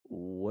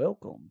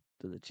welcome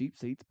to the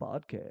Cheapseats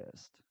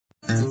Podcast.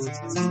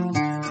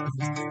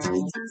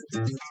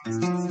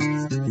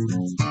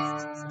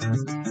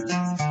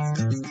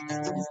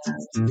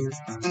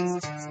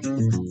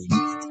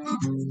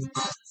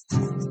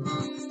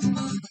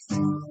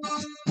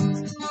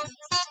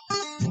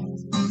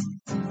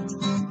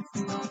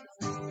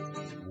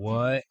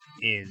 What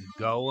is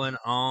going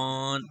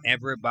on,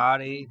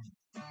 everybody?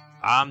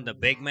 I'm the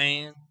big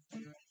man.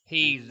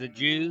 He's the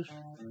juice.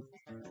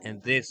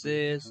 And this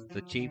is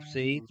the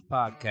Cheapseats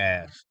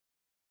Podcast.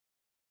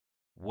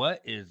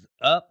 What is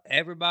up,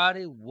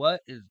 everybody?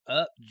 What is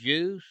up,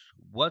 Juice?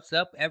 What's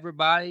up,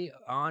 everybody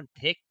on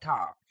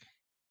TikTok?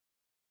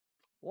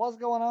 What's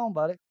going on,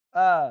 buddy?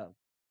 So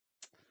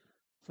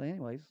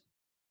anyways,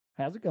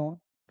 how's it going?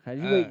 How's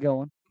your week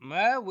going?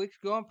 My week's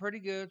going pretty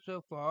good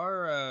so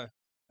far.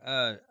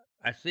 I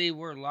see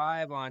we're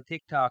live on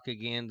TikTok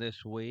again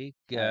this week.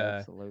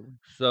 Absolutely.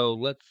 So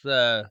let's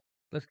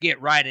get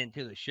right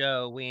into the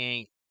show. We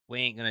ain't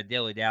gonna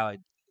dilly dally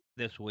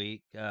this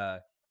week.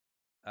 So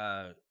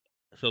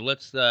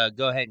let's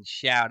go ahead and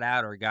shout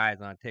out our guys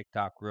on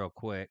TikTok real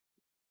quick.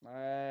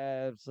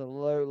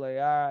 Absolutely.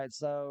 All right.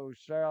 So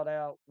shout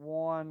out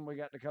one. We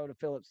got Dakota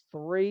Phillips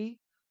 3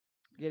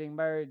 getting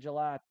married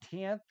July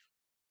 10th.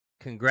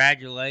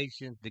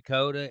 Congratulations,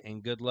 Dakota,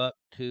 and good luck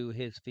to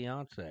his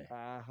fiance.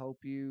 I hope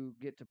you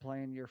get to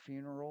plan your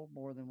funeral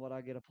more than what I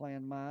get to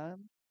plan mine.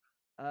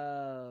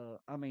 I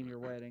mean your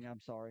wedding.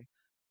 I'm sorry.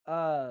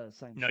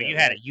 Same. No, shit, you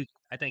had right? it.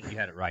 I think you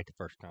had it right the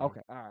first time.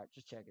 Okay, all right,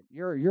 just checking.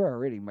 You're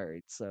already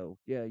married, so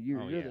yeah,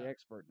 you're yeah. the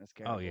expert in this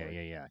Oh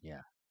category.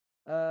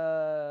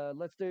 yeah.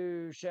 Let's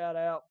do shout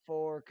out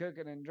for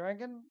cooking and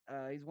drinking.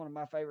 He's one of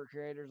my favorite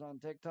creators on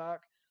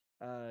TikTok.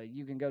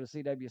 You can go to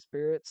CW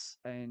Spirits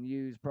and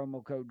use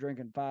promo code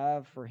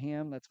Drinking5 for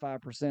him. That's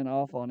 5%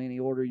 off on any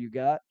order you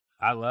got.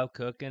 I love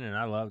cooking and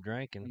I love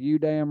drinking. You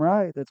damn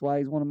right. That's why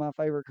he's one of my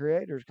favorite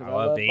creators. I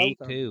love to eat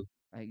both too.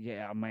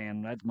 Yeah,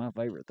 man, that's my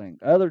favorite thing.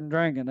 Other than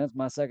drinking, that's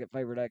my second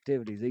favorite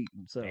activity is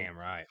eating. So Damn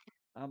right.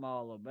 I'm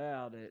all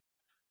about it.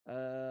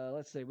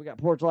 Let's see. We got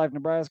Porch Life,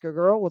 Nebraska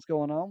girl. What's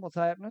going on? What's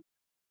happening?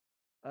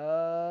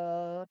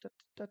 I've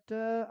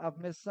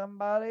missed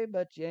somebody,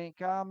 but you ain't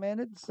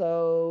commented,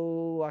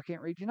 so I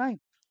can't read your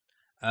name.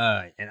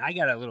 And I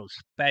got a little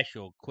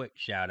special quick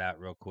shout out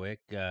real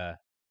quick.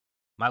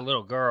 My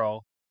little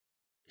girl,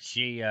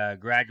 she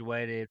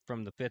graduated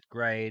from the 5th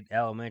grade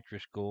elementary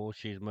school.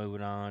 She's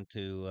moving on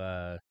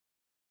to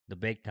the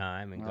big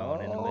time and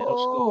going into middle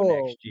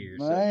school next year.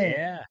 Man. So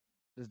yeah.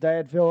 Does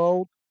Dad feel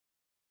old?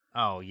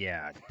 Oh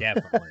yeah,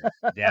 definitely.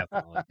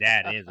 Definitely.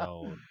 Dad is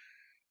old.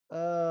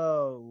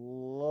 Oh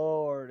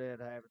Lord, it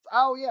happens.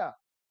 Oh yeah.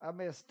 I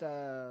missed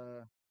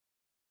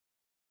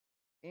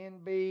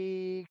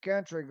NB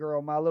Country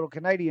Girl, my little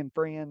Canadian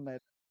friend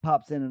that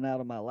pops in and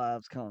out of my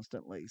lives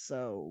constantly.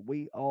 So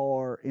we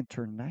are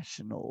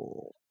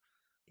international.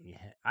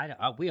 Yeah,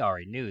 we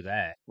already knew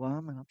that. Well, I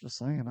mean, I'm just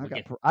saying,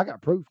 I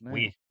got proof now.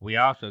 We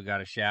also got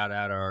to shout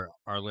out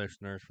our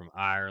listeners from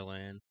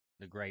Ireland,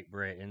 the Great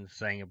Britain,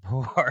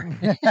 Singapore.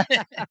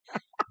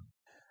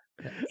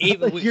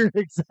 You're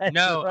exactly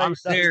no, right, I'm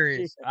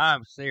serious.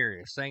 I'm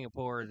serious.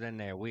 Singapore is in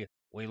there. We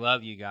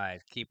love you guys.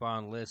 Keep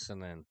on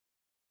listening.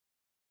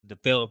 The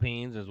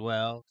Philippines as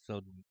well.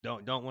 So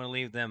don't want to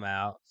leave them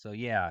out. So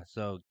yeah.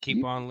 So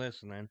keep on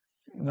listening.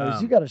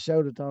 Anyways, you got a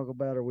show to talk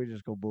about, or we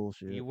just go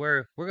bullshit?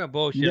 We're gonna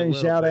bullshit. You got any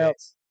shout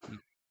outs?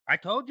 I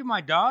told you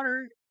my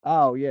daughter.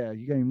 Oh yeah,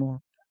 you got any more?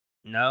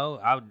 No,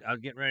 I was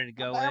getting ready to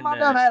go in. I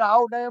done had a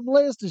whole damn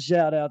list of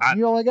shout outs.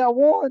 You only got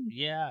one?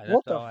 Yeah, that's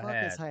what the all fuck I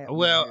had. is happening?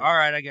 Well, here? all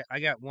right, I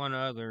got one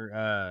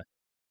other.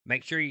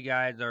 Make sure you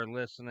guys are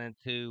listening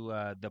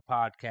to the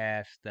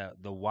podcast,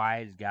 the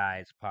Wise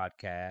Guys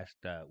podcast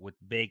with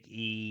Big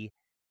E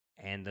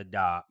and the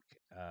Doc.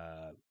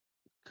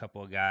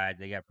 Couple of guys,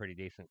 they got pretty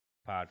decent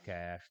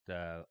podcast.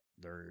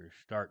 They're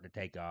starting to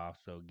take off,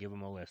 so give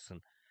them a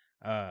listen.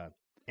 And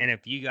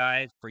if you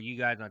guys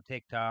on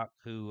TikTok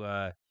who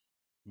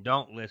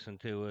don't listen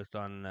to us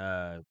on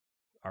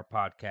our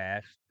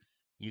podcast,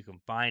 you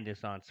can find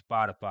us on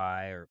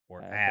Spotify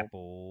or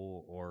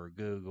Apple or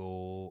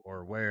Google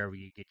or wherever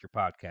you get your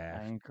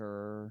podcast.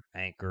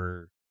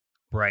 Anchor,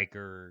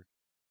 Breaker,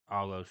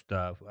 all those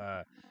stuff.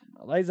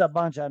 There's a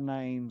bunch of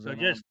names. So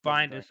just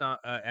find us on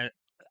at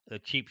the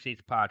Cheapseats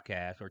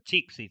Podcast or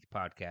Cheapseats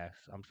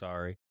Podcast. I'm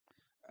sorry.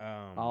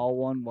 All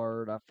one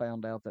word. I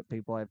found out that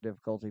people have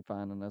difficulty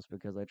finding us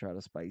because they try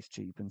to space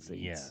cheap and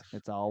seats. Yes.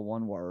 It's all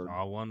one word.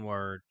 All one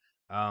word.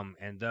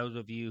 And those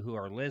of you who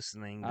are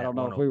listening, I don't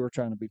know if we were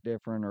trying to be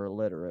different or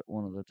illiterate,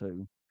 one of the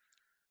two.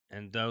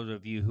 And those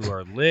of you who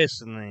are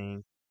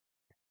listening,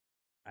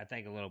 I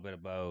think a little bit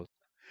of both.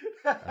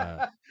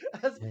 I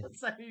was going to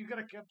say, you're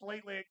going to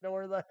completely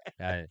ignore that.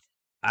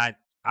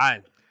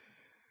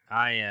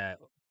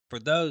 For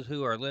those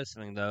who are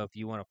listening, though, if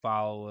you want to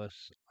follow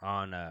us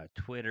on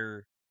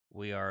Twitter,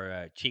 we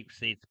are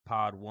Cheapseats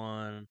Pod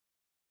 1.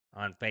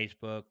 On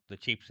Facebook, the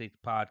Cheapseats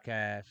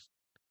Podcast.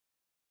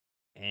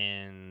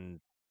 And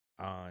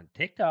on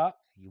TikTok,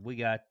 we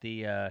got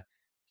the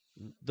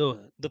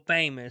the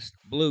famous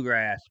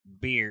bluegrass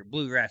beer,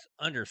 bluegrass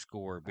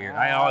underscore beer.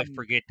 I always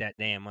forget that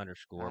damn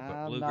underscore, but I'm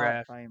not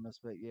bluegrass famous,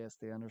 but yes,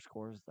 the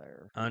underscore is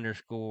there.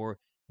 underscore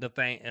with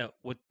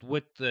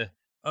the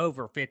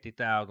over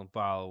 50,000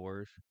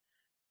 followers,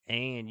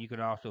 and you can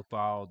also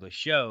follow the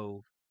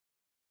show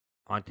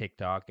on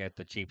TikTok at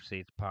the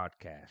Cheapseats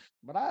Podcast.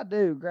 But I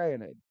do,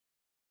 granted.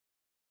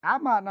 I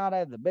might not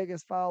have the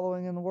biggest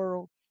following in the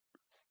world,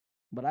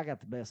 but I got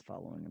the best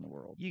following in the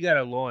world. You got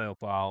a loyal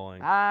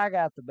following. I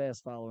got the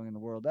best following in the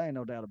world. There ain't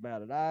no doubt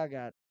about it. I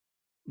got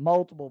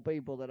multiple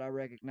people that I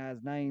recognize,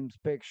 names,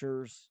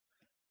 pictures,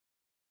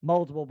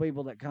 multiple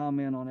people that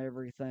comment on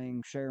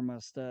everything, share my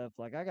stuff.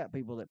 Like, I got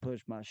people that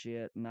push my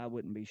shit, and I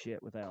wouldn't be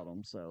shit without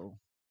them. So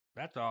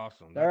That's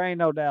awesome. there ain't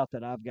no doubt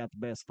that I've got the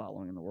best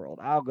following in the world.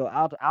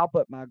 I'll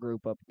put my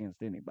group up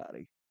against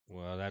anybody.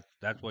 Well,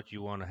 that's what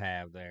you want to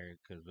have there,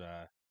 because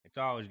it's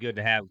always good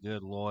to have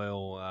good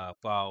loyal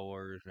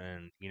followers,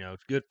 and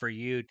it's good for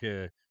you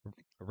to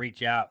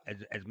reach out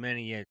as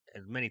many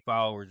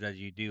followers as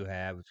you do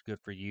have. It's good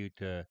for you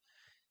to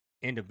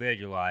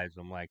individualize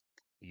them like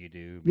you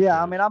do.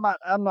 Yeah, I Because mean,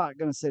 I'm not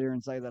going to sit here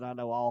and say that I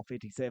know all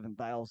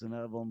 57,000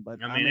 of them, but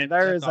I I mean mean,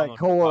 there that's is a almost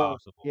core.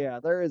 impossible. Yeah,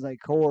 there is a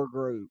core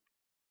group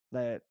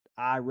that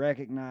I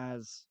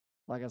recognize.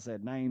 Like I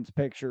said, names,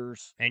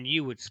 pictures. And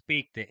you would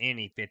speak to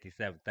any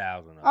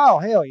 57,000 of them. Oh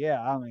hell yeah!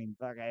 I mean,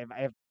 okay,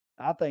 if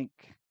I think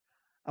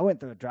I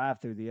went through a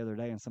drive-through the other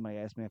day and somebody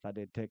asked me if I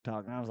did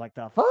TikTok, and I was like,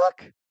 "The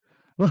fuck!"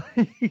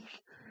 Like,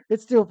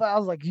 it's still. I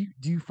was like, do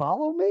you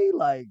follow me?"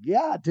 Like,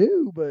 yeah, I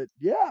do, but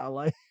yeah,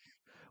 like,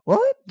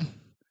 what?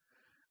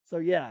 So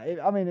yeah,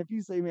 I mean, if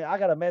you see me, I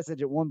got a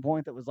message at one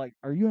point that was like,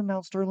 "Are you in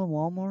Mount Sterling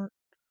Walmart?"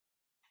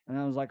 And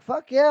I was like,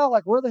 "Fuck yeah!"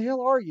 Like, where the hell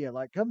are you?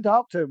 Like, come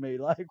talk to me.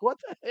 Like, what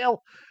the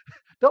hell?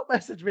 Don't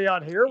message me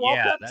on here. Walk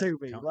Yeah, up to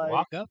me. Like,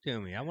 walk up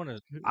to me. I want to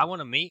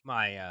meet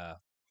my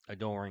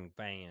adoring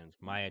fans,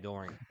 my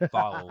adoring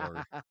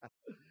followers. All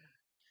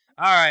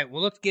right,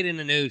 well, let's get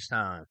into news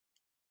time.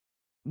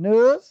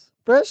 news,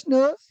 fresh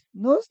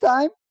news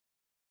time.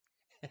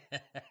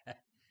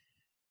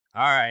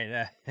 All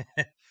right,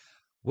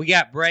 we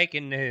got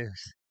breaking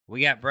news.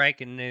 We got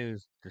breaking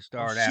news to Oh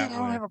start shit! out I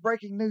don't with. have a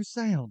breaking news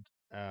sound.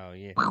 Oh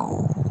yeah.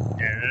 All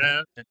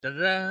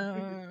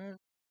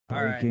right.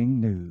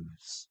 Breaking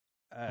news.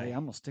 Hey,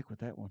 I'm gonna stick with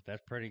that one.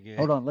 That's pretty good.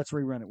 Hold on, let's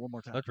rerun it one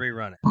more time. Let's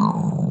rerun it.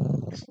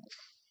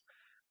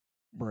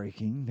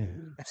 Breaking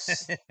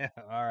news.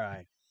 All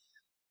right.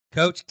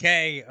 Coach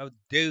K of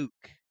Duke,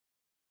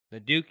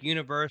 the Duke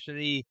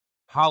University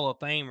Hall of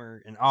Famer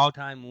and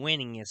all-time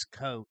winningest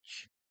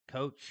coach,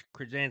 Coach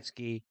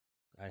Krasinski.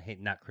 I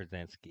hate not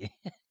Krasinski.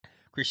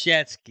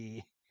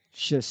 Krzyzewski.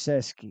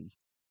 Krzyzewski.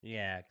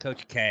 Yeah,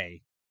 Coach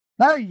K.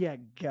 There you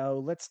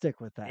go. Let's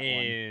stick with that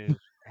one.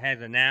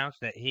 Has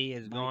announced that he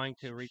is going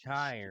to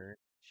retire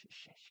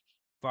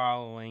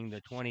following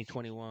the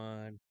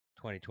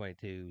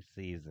 2021-2022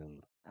 season.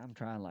 I'm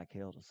trying like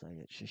hell to say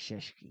it.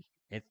 Krzyzewski.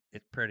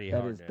 It's pretty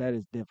That hard. that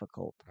is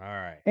difficult. All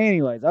right.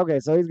 Anyways, okay,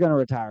 so he's gonna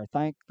retire.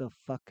 Thank the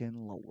fucking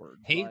Lord.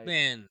 He's Like,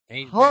 been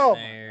oh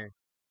there.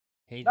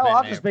 He's no, been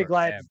I'll there just be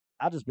glad. forever.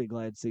 I'll just be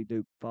glad to see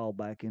Duke fall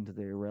back into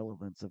the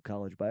irrelevance of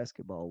college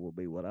basketball. Will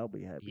be what I'll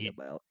be happy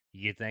about.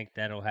 You think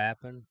that'll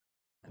happen?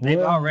 They've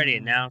already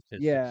announced his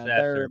successor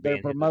they're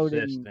being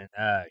promoting his assistant,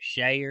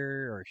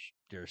 Shayer or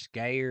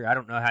Skayer. I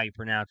don't know how you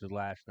pronounce his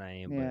last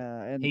name, but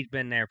and he's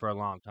been there for a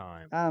long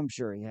time. I'm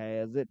sure he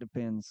has. It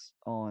depends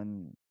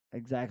on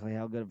exactly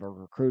how good of a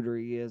recruiter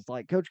he is.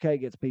 Like Coach K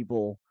gets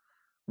people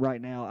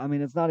right now. I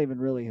mean, it's not even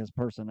really his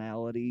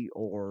personality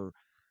or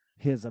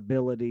his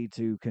ability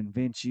to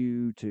convince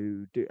you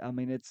to do. I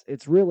mean,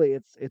 it's really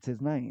it's his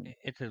name.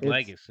 It's his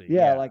legacy.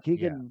 Yeah, like he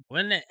can.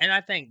 And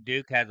I think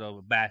Duke has a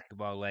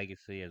basketball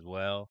legacy as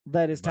well.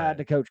 That is tied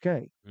to Coach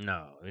K.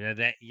 No,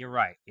 that you're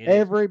right.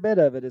 Every bit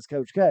of it is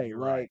Coach K. You're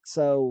like right.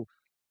 So,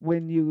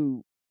 when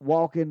you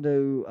walk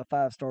into a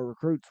 5-star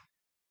recruit's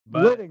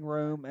living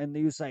room and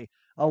you say,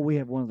 "Oh, we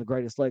have one of the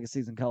greatest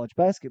legacies in college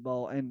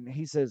basketball," and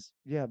he says,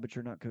 "Yeah, but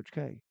you're not Coach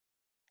K."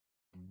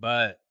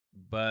 But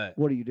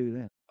what do you do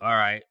then? All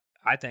right,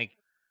 I think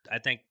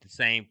the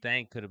same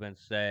thing could have been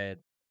said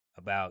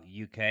about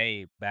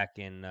UK back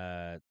in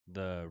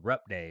the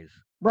Rupp days.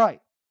 Right.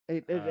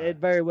 It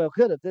very well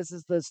could have. This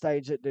is the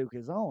stage that Duke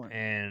is on.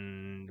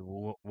 And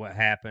what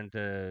happened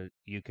to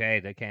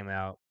UK? They came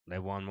out. They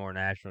won more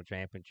national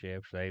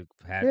championships. They've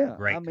had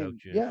great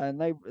coaches. Yeah, and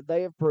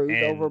they have proved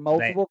over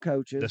multiple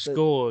coaches. The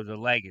school is a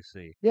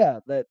legacy. Yeah,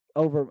 but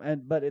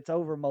it's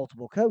over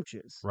multiple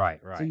coaches. Right.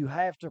 So you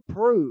have to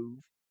prove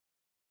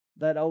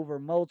that over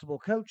multiple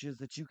coaches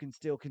that you can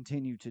still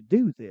continue to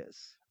do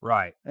this.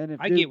 Right. And if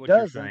I Duke get what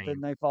doesn't, you're saying,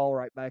 then they fall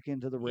right back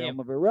into the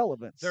realm of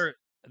irrelevance.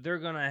 They're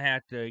gonna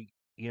have to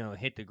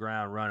hit the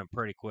ground running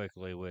pretty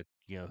quickly with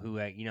who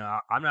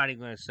I'm not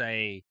even gonna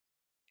say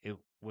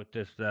with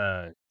this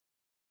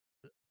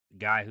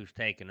guy who's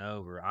taken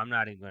over. I'm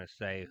not even gonna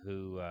say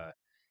who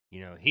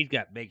he's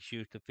got big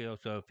shoes to fill.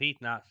 So if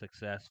he's not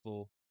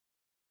successful,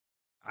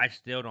 I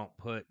still don't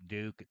put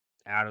Duke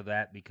out of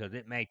that because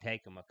it may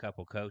take them a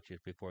couple coaches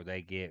before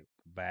they get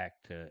back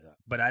to.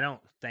 But I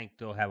don't think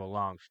they'll have a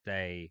long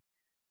stay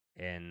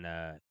in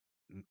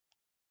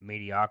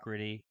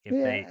mediocrity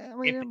Yeah, I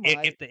mean it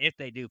might. if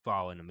they do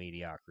fall into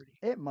mediocrity.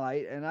 It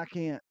might, and I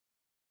can't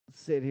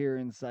sit here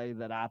and say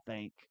that I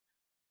think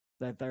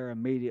that they're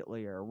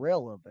immediately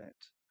irrelevant.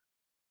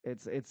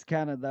 It's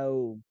kind of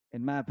though,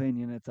 in my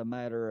opinion, it's a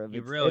matter of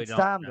You it's really it's don't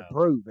time to know.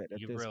 prove it at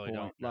You this really point.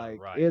 don't know, Like,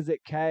 right? is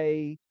it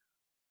K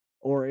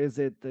or is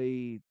it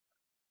the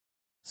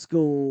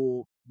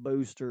school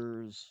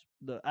boosters,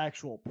 the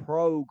actual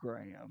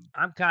program,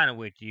 I'm kind of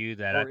with you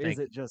that or is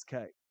it just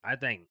K? I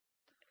think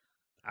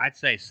I'd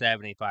say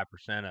 75%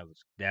 of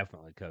it's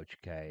definitely Coach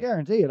K.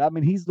 Guarantee it. I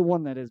mean, he's the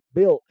one that has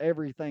built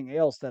everything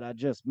else that I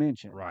just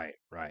mentioned. Right,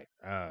 right.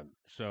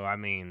 So I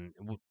mean,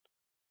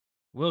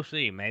 we'll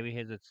see. Maybe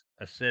his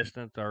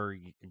assistants are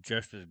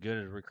just as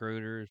good as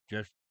recruiters.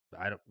 Just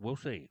I don't. We'll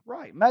see.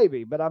 Right,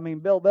 maybe, but I mean,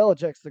 Bill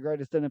Belichick's the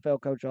greatest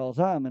NFL coach of all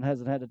time and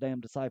hasn't had a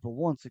damn disciple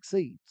once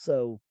succeed.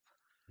 So,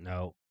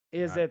 No,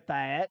 is not it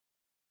that,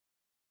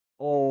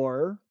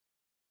 or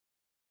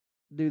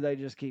do they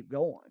just keep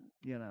going?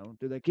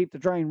 Do they keep the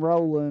train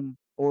rolling,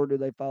 or do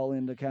they fall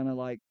into kind of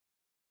like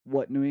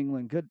what New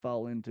England could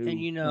fall and into when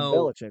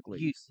Belichick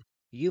leaves?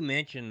 you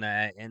mentioned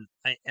that, and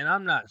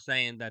I'm not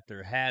saying that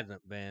there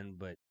hasn't been,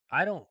 but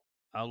I don't.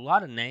 A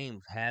lot of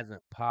names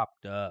hasn't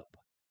popped up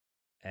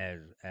as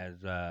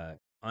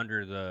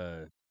under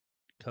the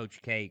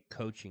Coach K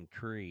coaching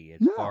tree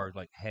as far No, as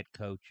like head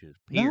coaches.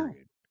 no,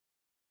 Period.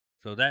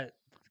 So that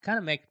kind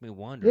of makes me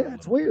wonder a yeah,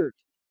 it's little bit. weird.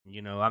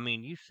 I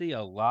mean, you see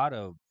a lot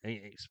of,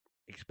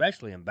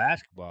 especially in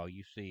basketball,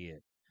 you see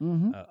it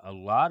Mm-hmm. a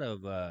lot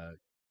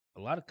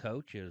of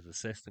coaches,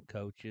 assistant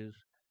coaches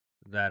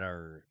that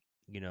are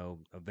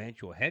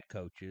eventual head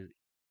coaches,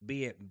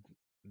 be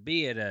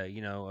it a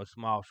a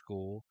small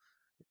school,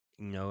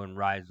 and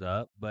rise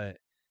up, but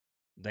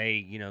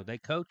they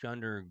coach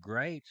under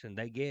greats and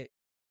they get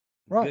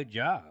Right. good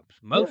jobs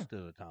Yeah. most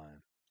of the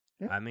time.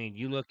 Yeah. I mean,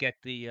 you look at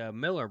the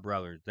Miller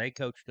brothers; they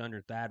coached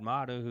under Thad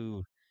Matta,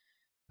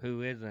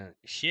 who isn't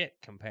shit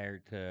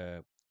compared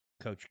to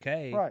Coach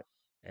K, Right.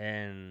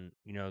 and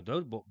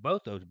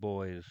both those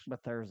boys,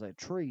 But there's a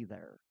tree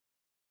there.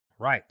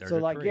 right? There's So, a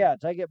like, tree, yeah,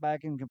 take it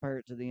back and compare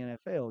it to the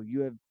NFL.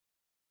 You have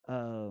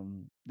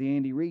the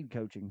Andy Reid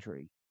coaching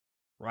tree.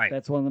 right?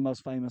 That's one of the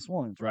most famous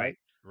ones, right?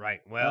 Right,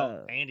 right.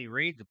 Well, Uh, Andy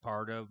Reid's a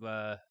part of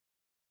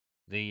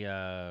the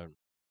uh,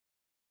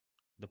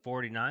 the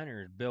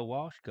 49ers Bill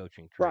Walsh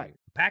coaching right. tree.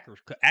 Packers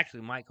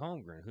actually Mike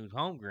Holmgren, who's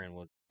Holmgren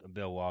was a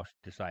Bill Walsh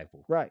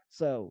disciple. Right.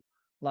 So,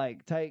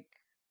 like, take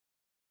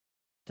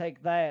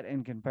that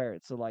and compare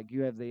it. So, like,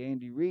 you have the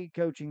Andy Reid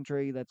coaching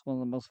tree. That's one of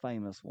the most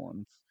famous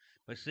ones.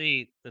 But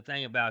see, the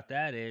thing about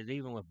that is,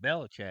 even with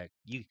Belichick,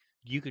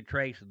 you could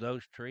trace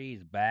those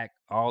trees back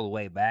all the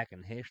way back in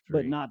But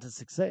history. not to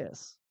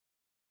success.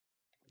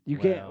 You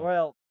can't.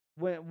 Well,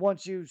 Well,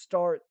 once you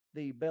start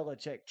the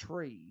Belichick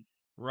tree,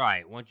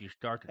 right. Once you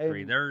start the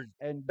tree, and there's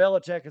and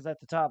Belichick is at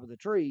the top of the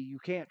tree, you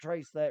can't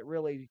trace that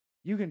really.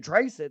 You can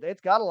trace it.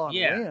 It's got a lot of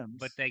yeah, but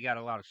limbs. they got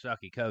a lot of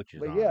sucky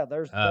coaches But on yeah, it.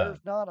 there's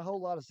not a whole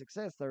lot of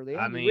success there. The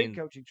I Andy Reid mean,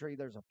 coaching tree,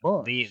 there's a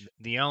the bunch.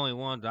 the only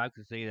ones I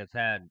could see that's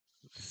had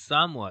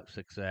somewhat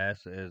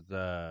success is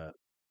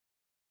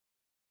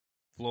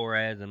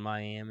Flores in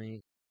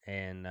Miami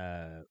and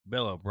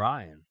Bill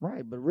O'Brien.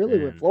 Right, but really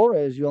with And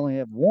Flores, you only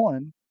have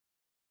one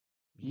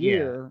yeah,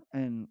 year,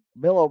 and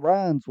Bill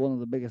O'Brien's one of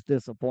the biggest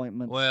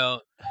disappointments.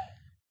 well,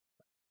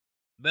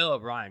 Bill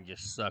O'Brien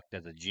just sucked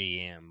as a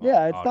GM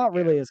Yeah, it's not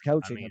really altogether. his I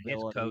coaching mean, his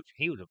ability. coach,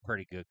 he was a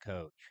pretty good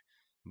coach,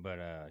 but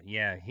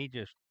yeah,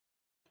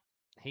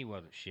 he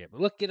wasn't shit.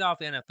 But let's get off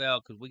the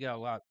NFL because we got a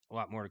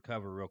lot more to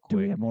cover real Do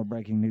we quick. have more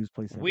breaking news?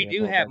 Please say We we have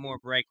do more have breaking. more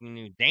breaking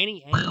news.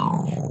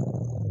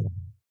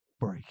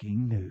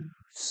 Breaking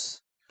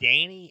news.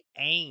 Danny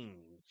Ainge,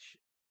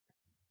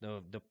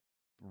 the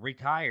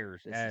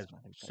retires This as is my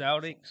new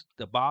favorite Celtics,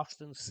 the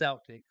Boston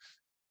Celtics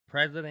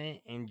president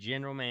and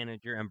general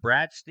manager, and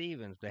Brad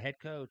Stevens, the head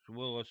coach,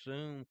 will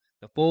assume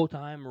the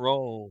full-time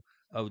role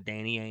of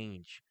Danny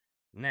Ainge.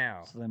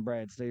 Now, So then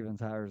Brad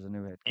Stevens hires a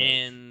new head coach.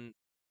 and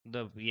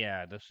the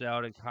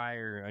Celtics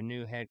hire a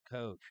new head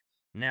coach.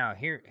 Now,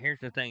 here's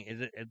the thing: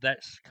 is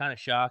that's kind of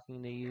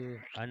shocking to you?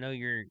 I know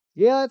you're.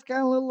 Yeah, it's kind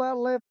of a little out of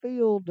left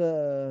field.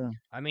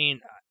 I mean,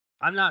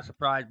 I'm not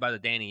surprised by the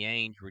Danny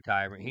Ainge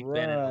retirement. He's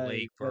been in the Right,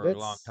 league but for a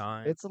long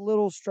time, it's a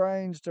little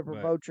strange to but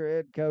promote your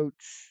head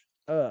coach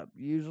up.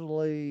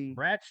 Usually,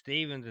 Brad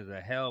Stevens is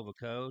a hell of a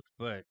coach.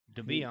 But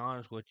to be he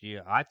honest with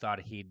you, I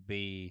thought he'd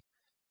be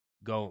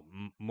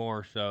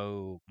more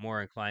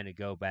inclined to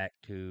go back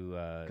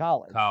to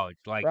college, college.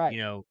 Like right?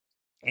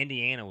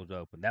 Indiana was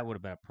open. That would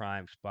have been a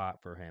prime spot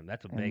for him.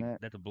 And that,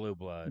 That's a blue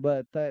blood.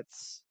 but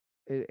it's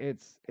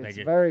They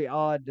just very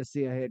odd to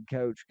see a head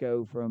coach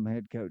go from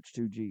head coach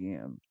to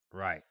GM.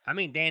 right. I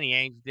mean, Danny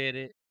Ainge did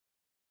it.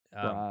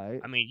 Right.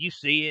 I mean, you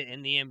see it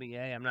in the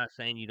NBA. I'm not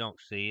saying you don't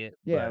see it,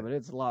 Yeah, but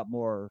it's a lot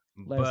less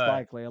but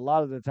likely. A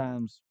lot of the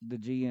times the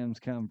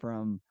GMs come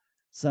from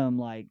some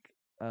like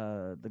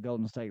the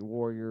Golden State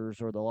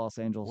Warriors or the Los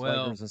Angeles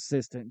Well, Lakers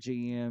assistant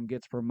GM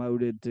gets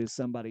promoted to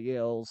somebody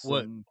else,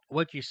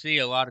 what you see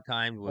a lot of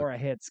times or a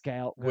head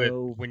scout with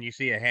go. when you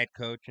see a head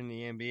coach in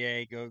the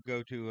NBA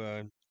go to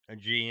a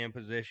GM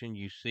position,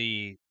 you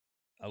see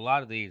a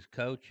lot of these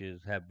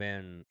coaches have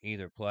been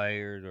either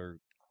players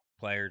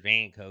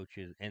and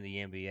coaches in the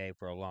NBA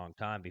for a long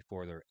time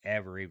before they're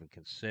ever even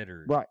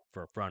considered Right.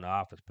 for a front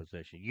office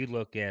position. You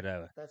look at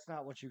That's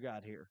not what you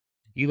got here.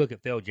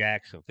 Phil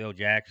Jackson. Phil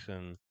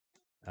Jackson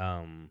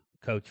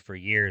coached for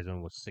years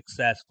and was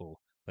successful,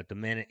 but the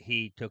minute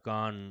he took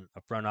on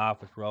a front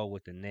office role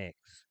with the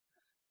Knicks,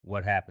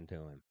 what happened to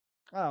him?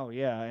 Oh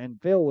yeah,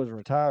 and Phil was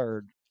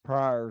retired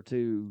prior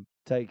to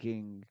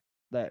taking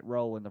that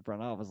role in the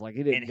front office. Like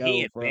he didn't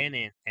go from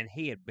And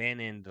he had been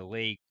in the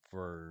league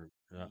for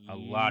a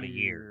lot of years.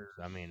 years.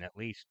 I mean, at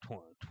least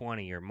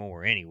 20 or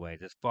more,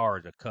 anyways, as far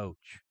as a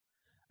coach.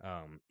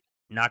 Um,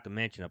 not to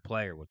mention a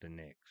player with the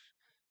Knicks.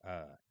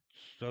 Uh,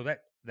 so that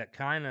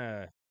kind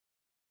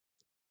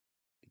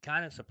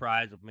of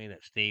surprised me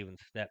that Stevens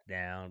stepped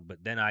down.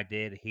 But then I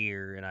did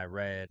hear and I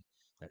read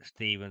that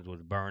Stevens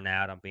was burned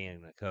out on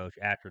being the coach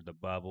after the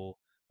bubble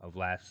of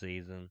last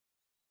season.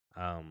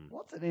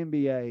 What's an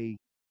NBA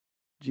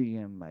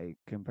GM make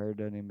compared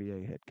to an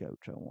NBA head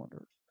coach? I wonder.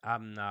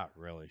 I'm not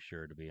really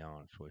sure, to be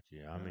honest with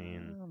you. I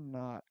mean, I'm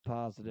not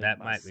positive that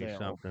might be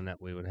myself. something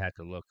that we would have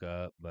to look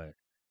up, but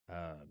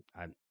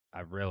I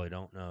really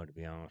don't know, to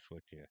be honest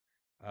with you.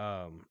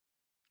 All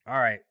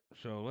right,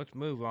 so let's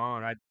move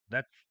on.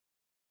 That's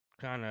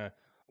kind of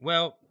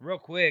well, real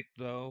quick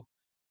though,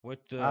 with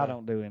I the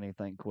don't do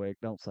anything quick.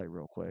 Don't say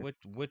real quick. with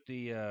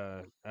the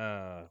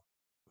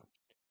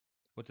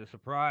with the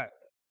surprise.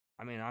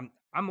 I mean,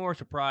 I'm more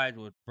surprised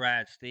with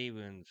Brad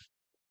Stevens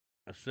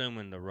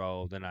assuming the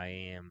role than I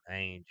am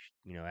Ainge,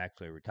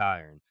 actually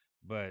retiring.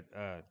 But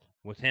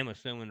with him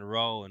assuming the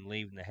role and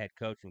leaving the head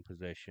coaching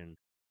position,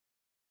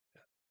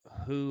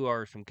 who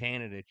are some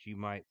candidates you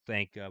might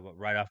think of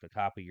right off the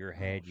top of your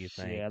head? Oh You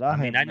think? shit! I I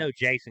mean, have I no. know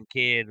Jason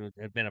Kidd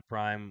has been a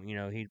prime.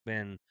 He's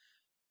been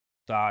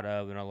thought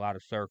of in a lot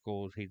of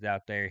circles. He's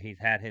out there. He's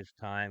had his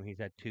time. He's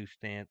had 2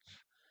 stints,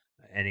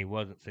 and he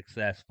wasn't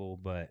successful.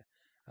 But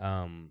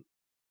um,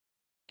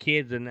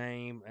 Kidd's a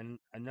name, and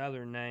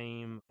another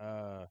name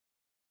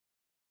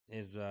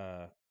is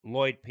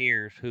Lloyd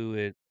Pierce,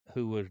 who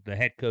was the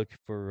head coach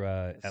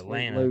for Sweet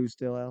Atlanta. Lou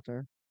still out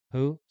there.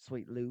 Who?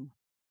 Sweet Lou.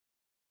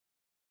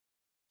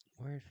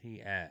 Where's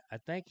he at? I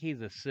think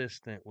he's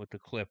assistant with the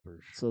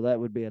Clippers. So that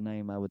would be a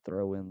name I would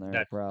throw in there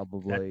That's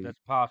probably. that's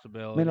I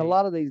possibility. mean, a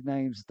lot of these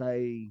names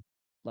stay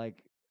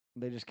like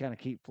they just kind of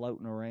keep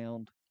floating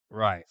around.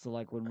 Right. So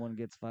like when one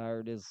gets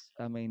fired,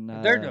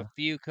 There's a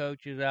few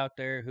coaches out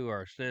there who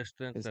are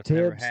assistants is that's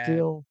never Tibbs had.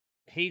 still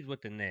He's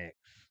with the Knicks.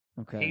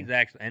 okay? He's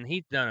actually, and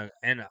he's Right,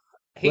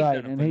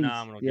 done a and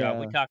phenomenal job.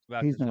 We talked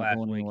about he's this not last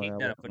going week. anywhere. He's I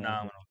done a wouldn't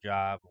imagine. phenomenal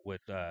job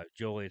with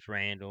Julius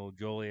Randle.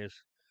 Julius,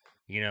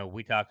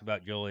 we talked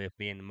about Julius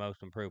being the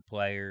most improved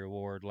player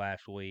award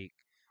last week,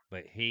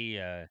 but he's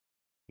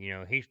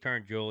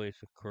turned Julius'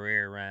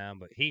 career around.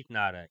 But he's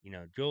not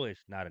Julius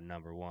is not a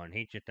number one.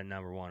 He's just a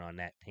number one on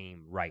that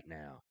team right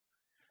now.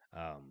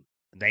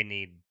 They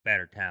need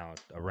better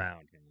talent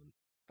around him.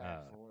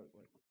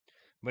 Absolutely.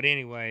 But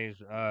anyways,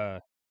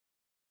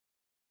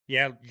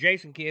 yeah,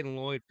 Jason Kidd and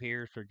Lloyd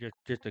Pierce are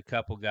just a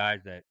couple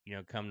guys that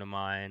come to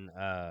mind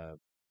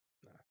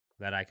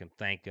that I can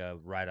think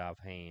of right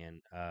offhand.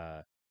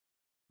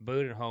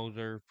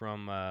 Budenholzer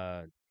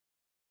from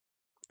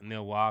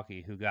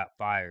Milwaukee, who got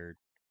fired.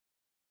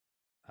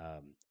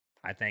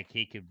 I think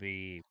he could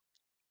be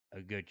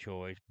a good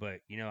choice, but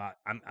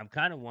I'm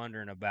kind of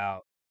wondering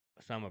about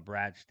some of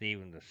Brad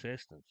Stevens'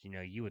 assistants.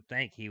 You would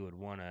think he would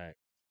want to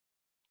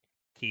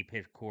keep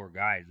his core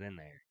guys in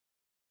there.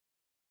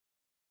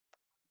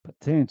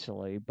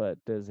 Potentially, but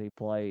does he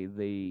play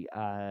the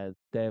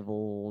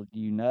devil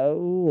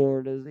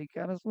or does he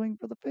kind of swing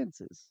for the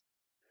fences?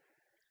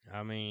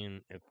 I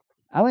mean,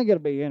 I think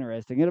it'll be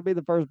interesting. It'll be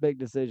the first big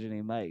decision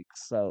he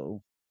makes.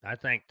 So I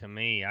think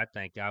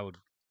I would,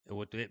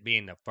 with it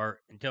being the first,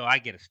 until I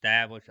get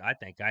established, I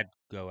think I'd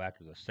go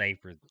after the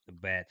safer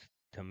bets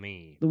to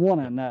me. the one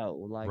I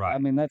know, I Right.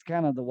 mean, that's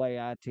kind of the way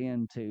I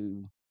tend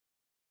to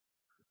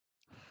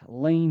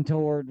lean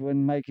toward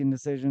when making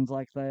decisions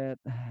like that.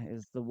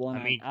 Is the one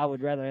I mean, I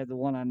would rather have the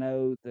one I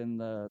know than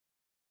the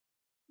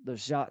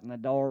shot in the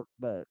dark.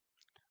 But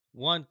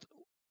one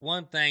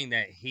one thing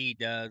that he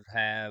does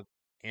have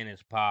in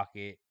his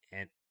pocket,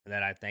 and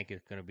that I think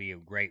is going to be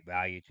of great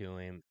value to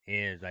him,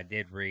 is I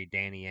did read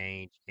Danny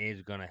Ainge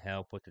is going to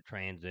help with the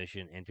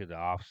transition into the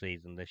off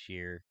season this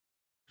year.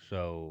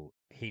 So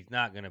he's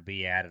not going to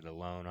be at it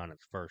alone on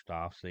his first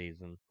off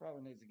season.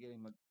 probably needs to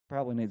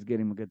get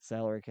him a good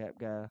salary cap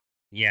guy.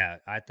 Yeah,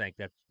 I think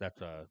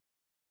that's a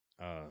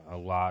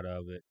lot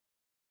of it.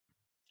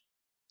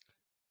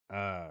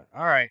 All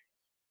right.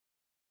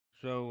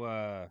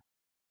 So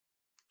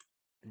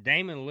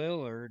Damon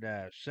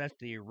Lillard set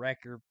the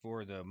record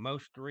for the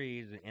most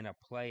threes in a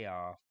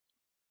playoff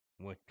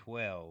with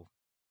 12.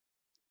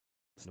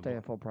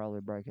 Steph will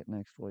probably break it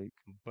next week.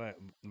 But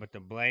the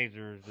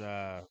Blazers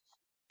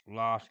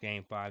lost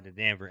Game 5 to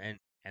Denver, and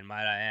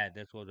might I add,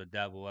 this was a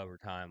double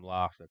overtime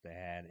loss that they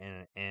had,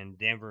 and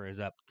Denver is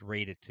up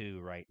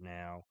 3-2 right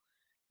now.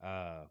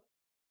 I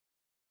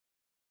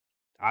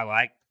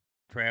like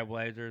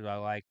Trailblazers. I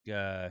like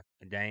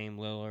Dame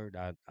Lillard.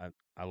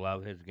 I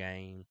love his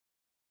game.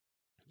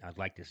 I'd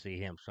like to see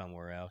him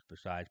somewhere else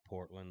besides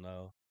Portland,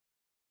 though.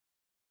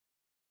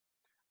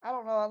 I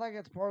don't know. I think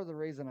it's part of the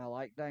reason I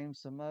like Dame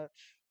so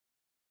much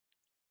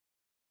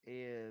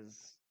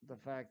is the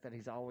fact that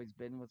he's always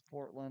been with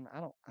Portland.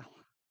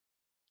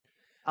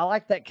 I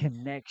like that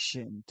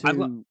connection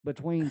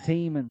between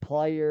team and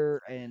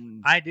player,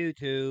 and I do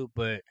too,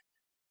 but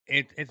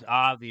it's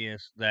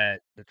obvious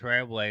that the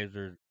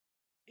Trailblazers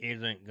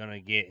isn't gonna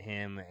get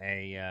him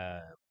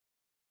a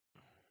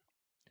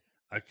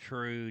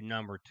true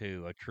number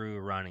two, a true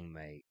running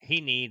mate.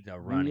 He needs a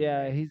running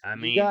mate. I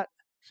you mean, got.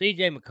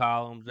 C.J.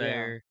 McCollum's Yeah.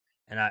 there,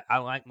 and I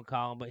like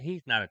McCollum, but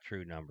he's not a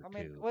true number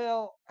two.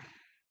 Well,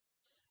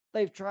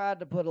 they've tried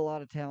to put a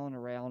lot of talent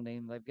around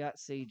him. They've got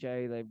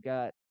CJ. They've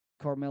got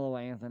Carmelo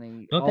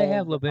Anthony. Don't they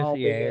have albeit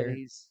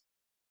Labissiere?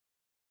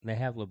 They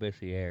have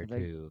Labissiere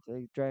too.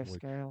 They draft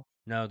Scal.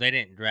 No, they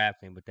didn't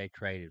draft him, but they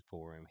traded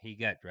for him. He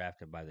got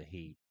drafted by the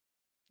Heat.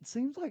 It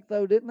seems like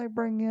though, didn't they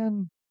bring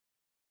in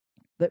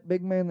that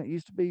big man that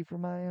used to be from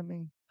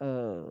Miami?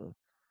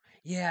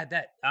 Yeah,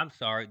 I'm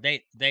sorry.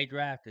 They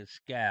drafted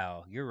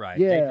Scal. You're right.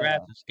 Yeah. They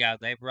drafted Scal.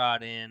 They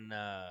brought in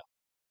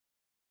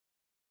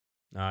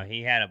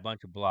he had a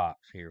bunch of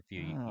blocks here a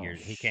few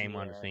years. He came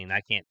on the scene.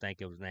 I can't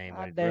think of his name,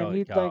 but it's really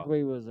you'd tall. think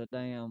we was a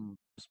damn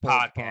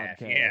sports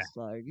podcast. Yeah.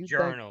 Like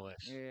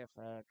journalists.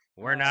 Fuck.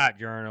 We're not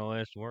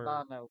journalists.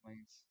 By no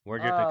means. We're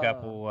just a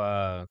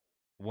couple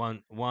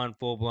one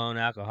full blown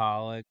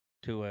alcoholic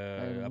to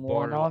a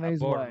borderline,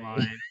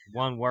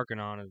 one working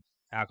on his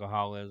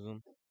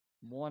alcoholism.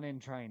 One in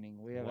training.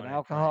 We have an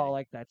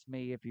alcoholic. That's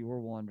me, if you were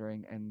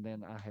wondering, and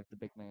then I have the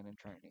big man in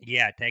training.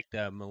 Yeah, take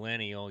the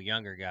millennial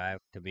younger guy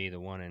to be the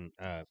one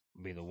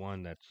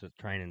that's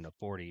training the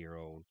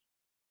 40-year-old.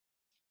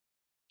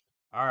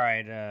 All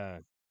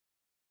right,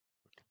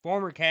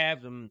 former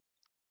Cavs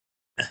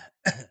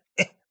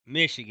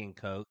Michigan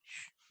coach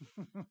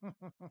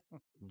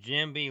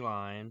John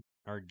Beilein.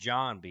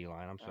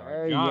 I'm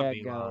sorry, John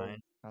Beilein.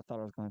 I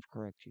thought I was going to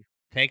correct you.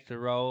 Takes a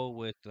role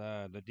with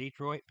the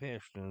Detroit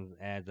Pistons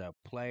as a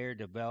player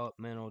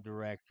developmental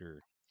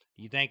director.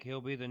 Do you think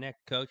he'll be the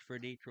next coach for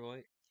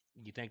Detroit?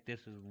 You think this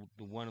is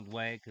the one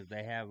way because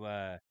they have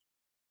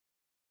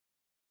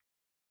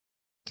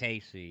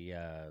Casey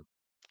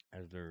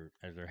as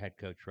their head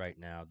coach right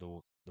now,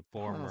 the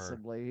former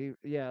possibly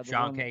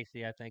Sean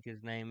Casey, I think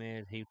his name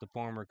is. He's the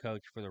former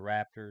coach for the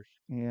Raptors.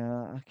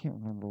 Yeah, I can't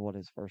remember what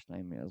his first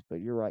name is,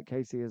 but you're right.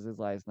 Casey is his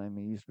last name.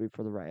 He used to be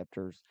for the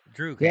Raptors.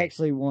 Drew He Casey.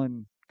 actually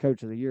won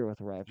Coach of the Year with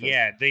the Raptors.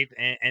 Yeah,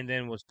 and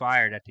then was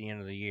fired at the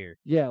end of the year.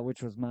 Yeah,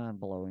 which was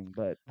mind blowing.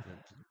 But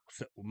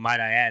so,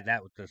 might I add,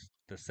 that was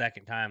the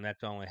second time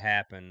that's only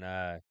happened.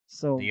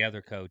 So the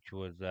other coach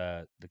was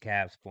the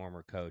Cavs'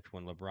 former coach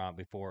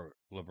before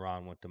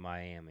LeBron went to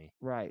Miami.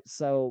 Right.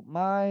 So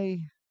my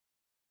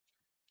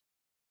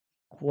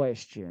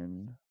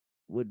question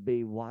would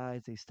be, why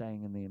is he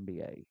staying in the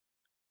NBA?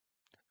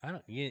 I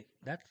don't. Yeah,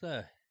 that's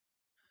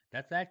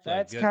actually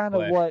that's kind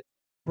of what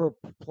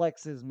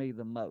perplexes me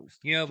the most.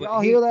 But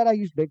y'all hear that? I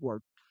use big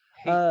word.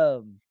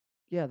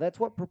 Yeah, that's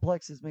what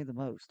perplexes me the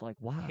most. Like,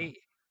 why?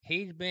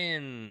 He's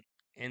been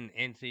in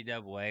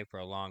NCAA for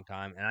a long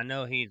time, and I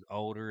know he's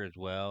older as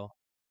well.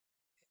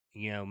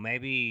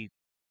 Maybe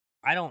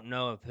I don't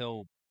know if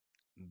he'll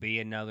be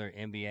another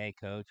NBA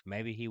coach.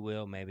 Maybe he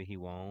will, maybe he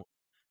won't.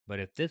 But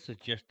if this is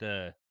just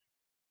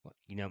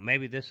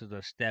maybe this is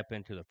a step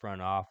into the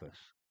front office.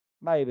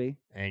 Maybe.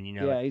 And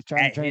he's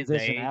trying to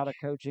transition out of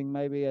coaching.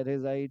 Maybe at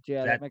his age,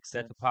 that makes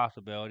sense. That's a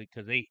possibility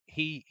because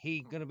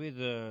he's going to be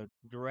the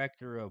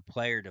director of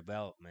player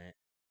development.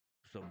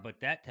 So, but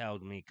that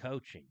tells me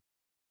coaching.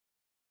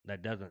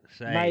 That doesn't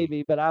say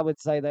maybe, but I would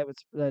say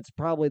that's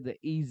probably the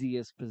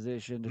easiest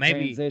position to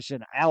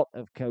transition out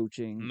of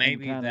coaching.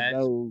 Maybe and kind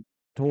of go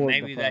toward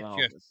the front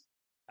office. Just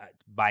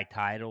by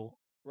title,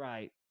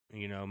 right?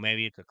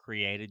 Maybe it's a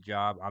created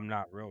job. I'm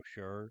not real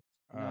sure.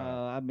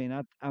 I mean,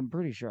 I'm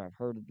pretty sure I've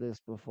heard of this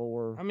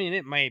before. I mean,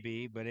 it may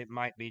be, but it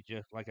might be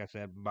just like I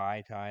said,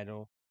 by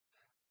title.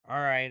 All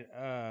right,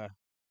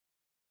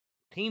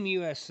 Team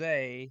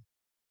USA,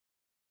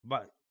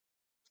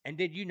 and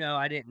did you know?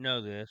 I didn't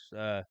know this.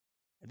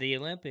 The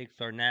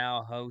Olympics are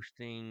now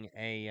hosting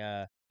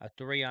a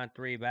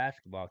 3-on-3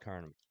 basketball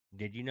tournament.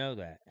 Did you know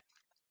that?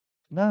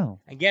 No.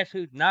 And guess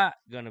who's not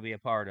going to be a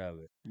part of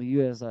it? The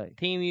USA.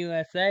 Team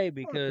USA,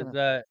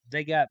 because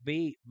they got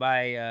beat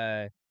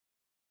by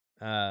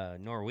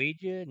Norway.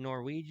 Who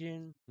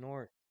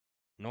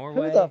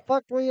the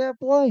fuck we have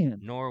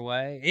playing?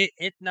 Norway.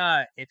 It's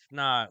not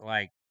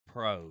like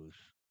pros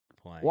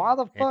playing. Why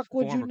the fuck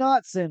would you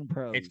not send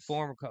pros? It's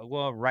former.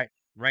 Well, right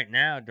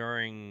now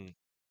during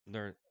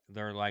their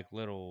like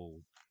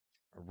little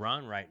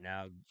run right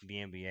now, the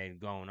NBA is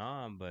going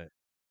on, but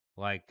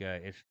Like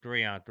it's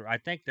 3-on-3. I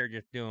think they're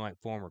just doing like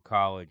former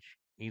college,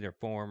 either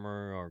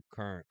former or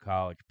current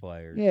college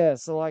players. Yeah,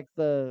 so like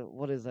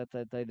what is that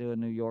they do in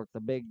New York? The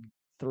Big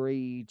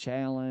Three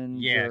Challenge,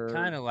 Yeah, or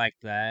kind of like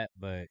that,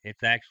 but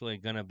it's actually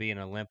going to be an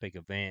Olympic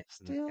event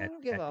still I at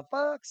don't give at a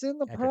fuck.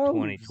 Send the the pros.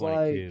 Like,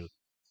 2022.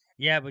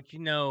 Yeah, but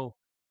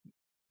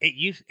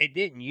it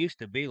didn't used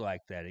to be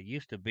like that. It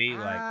used to be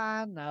like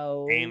I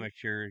know.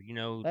 amateur,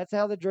 That's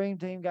how the dream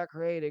team got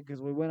created,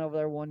 because we went over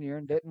there one year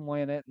and didn't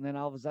win it, and then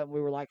all of a sudden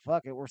we were like,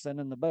 "Fuck it, we're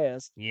sending the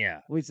best."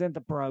 yeah. We sent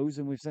the pros,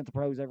 and we've sent the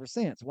pros ever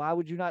since. Why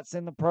would you not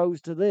send the pros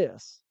to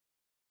this?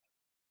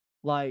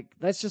 Like,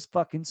 that's just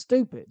fucking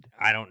stupid.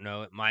 I don't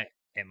know. It might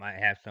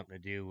have something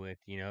to do with,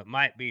 it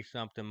might be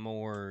something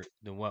more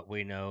than what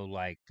we know,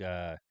 like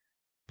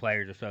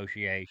Players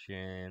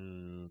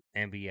Association,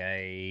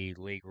 NBA,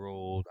 league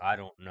rules. I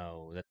don't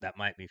know. That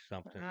might be I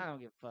something. don't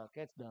give a fuck.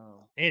 That's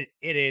dumb. It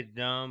is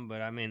dumb,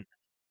 but I mean,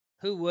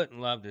 who wouldn't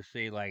love to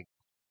see, like,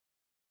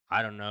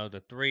 I don't know,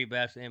 the three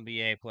best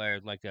NBA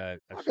players, like I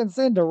can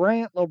send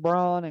Durant,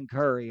 LeBron, and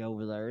Curry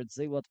over there and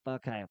see what the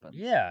fuck happens.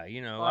 yeah,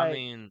 I Like,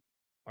 mean,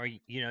 or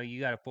you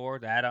got a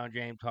fourth, add on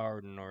James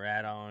Harden, or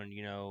add on,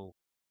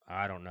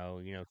 I don't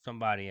know,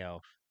 somebody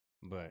else,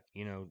 but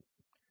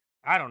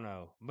I don't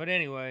know. But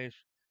anyways,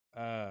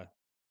 uh,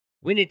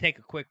 we need to take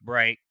a quick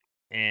break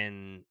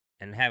and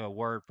have a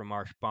word from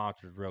our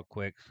sponsors real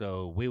quick.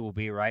 So we will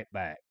be right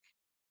back.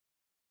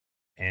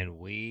 And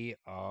we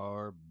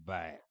are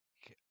back.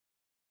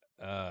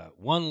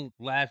 One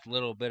last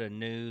little bit of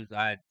news.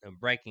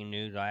 Breaking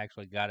news. I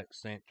actually got it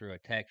sent through a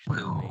text to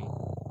me.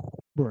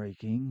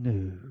 breaking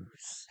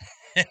news.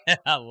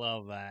 I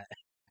love that.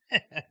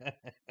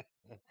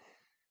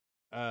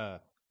 uh,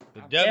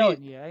 the I'm W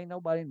telling you, ain't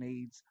nobody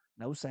needs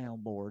no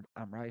soundboard.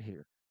 I'm right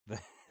here.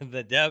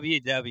 the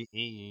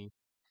WWE,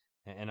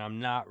 and I'm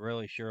not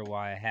really sure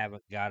why I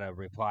haven't got a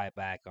reply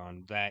back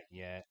on that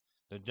yet.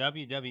 The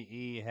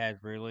WWE has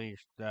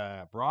released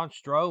Braun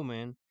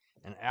Strowman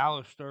and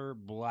Aleister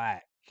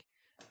Black.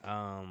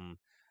 Um,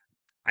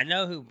 I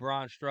know who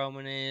Braun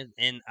Strowman is,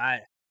 and I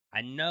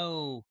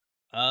know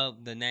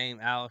of the name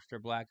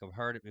Aleister Black. I've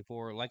heard it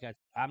before. Like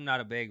I'm not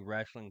a big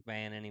wrestling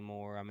fan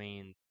anymore. I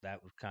mean, that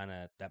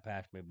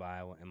passed me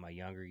by in my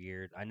younger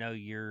years. I know I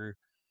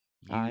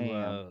you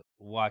am.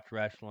 watch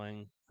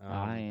wrestling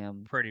I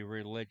am. pretty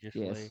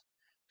religiously. Yes.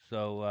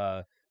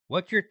 So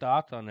what's your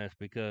thoughts on this?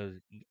 Because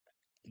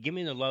give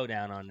me the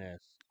lowdown on this.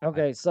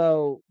 Okay,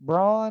 so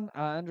Braun,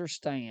 I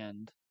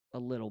understand a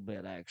little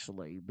bit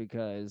actually,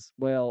 because,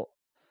 well,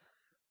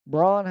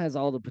 Braun has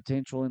all the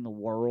potential in the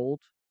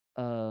world.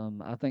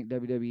 I think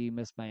WWE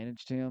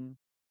mismanaged him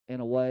in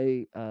a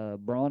way.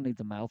 Braun needs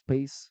a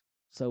mouthpiece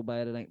so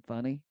bad it ain't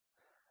funny,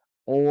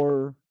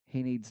 or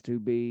he needs to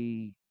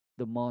be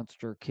the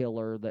monster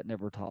killer that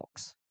never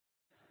talks.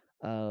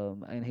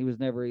 And he was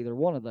never either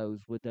one of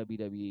those with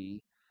WWE.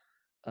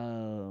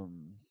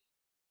 Um,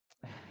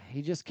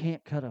 he just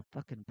can't cut a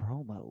fucking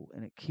promo,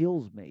 and it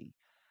kills me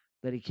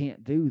that he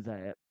can't do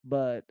that.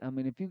 But I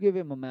mean, if you give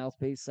him a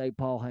mouthpiece, say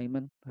Paul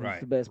Heyman, who's Right,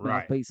 the best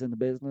right, mouthpiece in the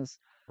business,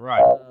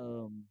 right.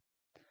 um,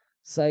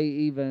 say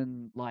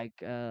even like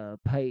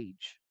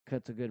Paige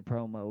cuts a good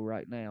promo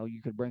right now,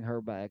 you could bring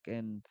her back,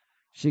 and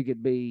she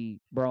could be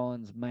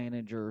Braun's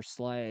manager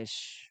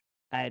slash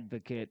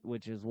advocate,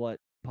 which is what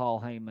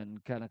Paul Heyman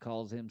kind of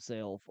calls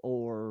himself,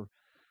 or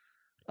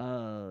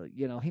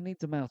he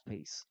needs a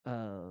mouthpiece.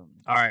 All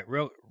right,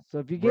 real, So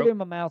if you give real.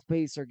 him a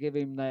mouthpiece or give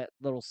him that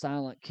little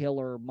silent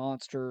killer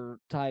monster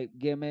type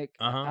gimmick,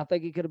 Uh huh. I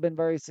think he could have been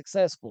very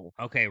successful.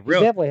 Okay, He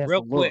definitely has the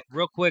look.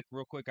 real quick.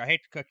 I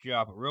hate to cut you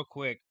off, but real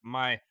quick,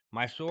 my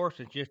source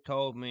has just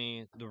told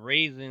me the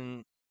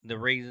reasoning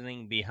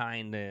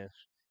behind this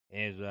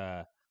is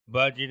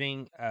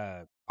budgeting.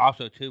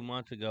 Also 2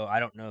 months ago, I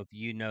don't know if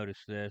you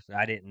noticed this.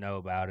 I didn't know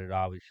about it,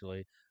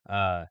 obviously.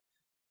 Uh,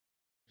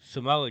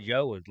 Samoa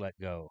Joe was let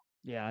go.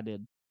 Yeah, I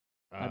did.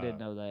 I did Uh,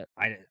 know that.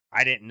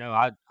 I didn't know.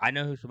 I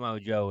know who Samoa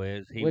Joe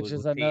is. He Which was is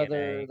with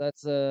another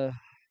TNA.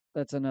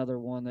 that's another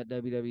one that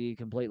WWE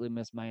completely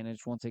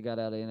mismanaged once he got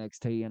out of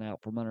NXT and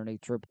out from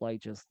underneath Triple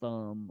H's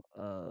thumb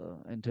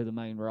into the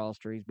main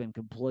roster. He's been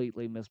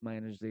completely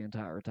mismanaged the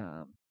entire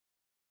time.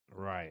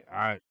 Right.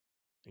 I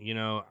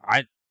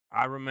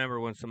remember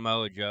when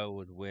Samoa Joe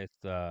was with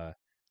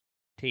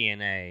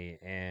TNA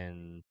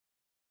and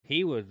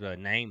he was a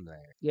name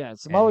there. Yeah, And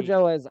Samoa he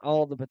Joe has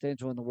all the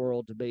potential in the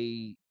world to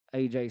be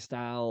AJ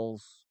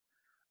Styles,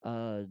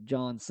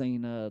 John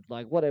Cena,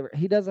 like whatever.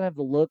 He doesn't have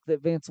the look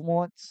that Vince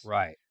wants.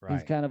 right, He's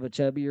right. kind of a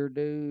chubbier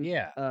dude.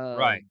 Yeah,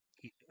 right.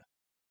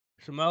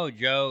 Samoa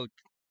Joe,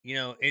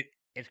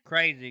 it's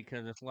crazy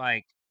cuz it's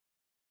like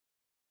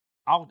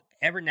I'll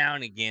every now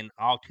and again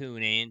I'll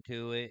tune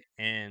into it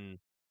and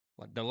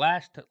like the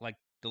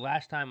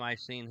last time I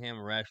seen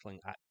him wrestling,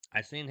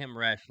 I seen him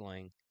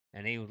wrestling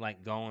and he was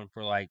like going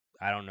for like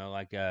I don't know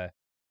like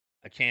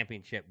a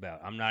championship belt.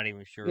 I'm not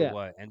even sure Yeah.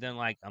 what. And then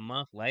like a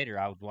month later,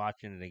 I was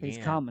watching it He's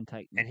again,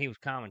 commentating. and he was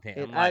commentating.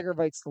 It I'm like,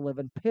 aggravates the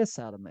living piss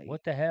out of me.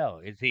 what the hell?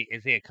 Is he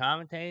a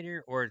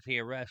commentator or is he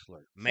a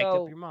wrestler? Make up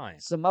So your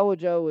mind. Samoa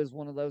Joe is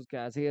one of those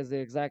guys. He has the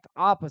exact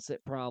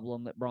opposite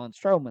problem that Braun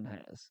Strowman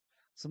has.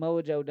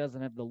 Samoa Joe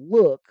doesn't have the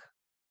look,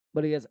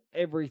 but he has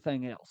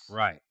everything else.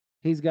 Right.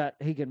 He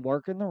can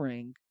work in the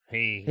ring.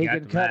 He He got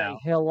can the cut mouth.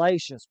 a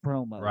hellacious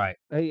promo. Right.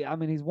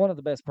 He's one of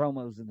the best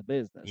promos in the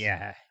business.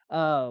 Yeah.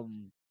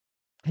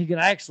 He can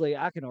actually,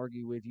 I can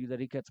argue with you that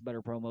he cuts a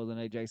better promo than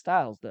AJ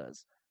Styles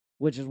does,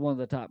 which is one of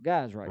the top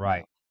guys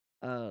right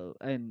now.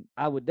 And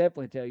I would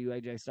definitely tell you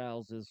AJ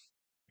Styles is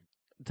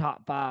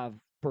top 5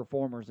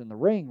 performers in the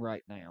ring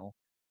right now,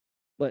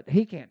 but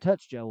he can't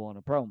touch Joe on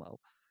a promo.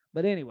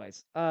 But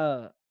anyways,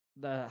 the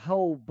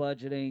whole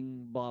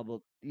budgeting, blah blah,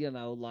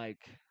 like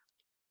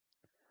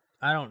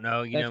I don't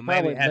know. that's Maybe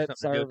probably it has lip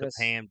something to do with the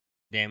service.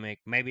 pandemic.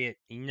 Maybe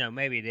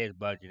maybe it is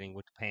budgeting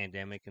with the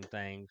pandemic and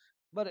things.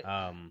 But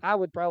I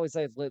would probably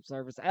say it's lip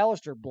service.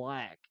 Aleister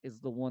Black is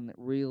the one that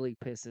really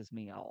pisses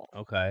me off.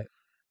 Okay.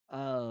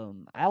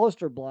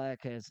 Aleister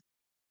Black has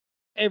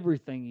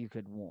everything you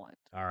could want.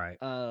 All right.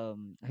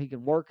 He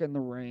can work in the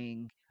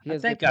ring. He I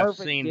has the think I've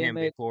perfect seen him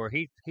gimmick. before.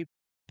 He's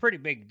pretty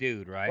big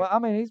dude, right? Well, I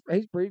mean,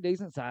 he's pretty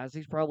decent size.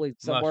 He's probably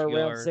somewhere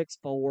around Muscular.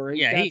 6'4".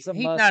 He's Yeah, got some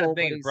he's muscle, not as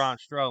big but as Braun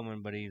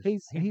Strowman, but he's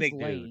big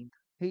dude. lean.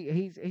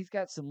 He's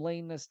got some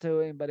leanness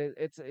to him, but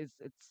it's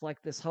like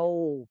this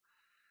whole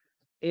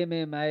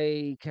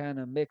MMA kind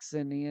of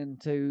mixing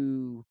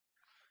into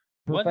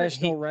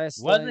professional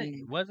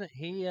wrestling. Wasn't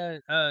he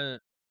a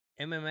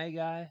MMA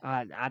guy?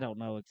 I don't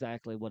know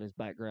exactly what his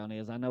background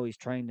is. I know he's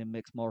trained in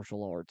mixed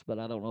martial arts, but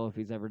I don't know if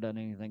he's ever done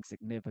anything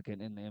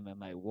significant in the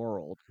MMA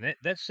world. Maybe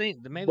that's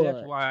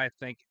why I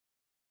think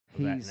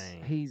of that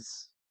name.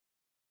 He's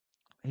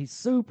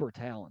super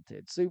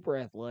talented, super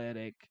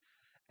athletic,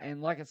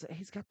 and like I said,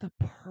 he's got the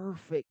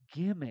perfect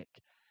gimmick.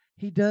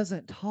 He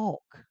doesn't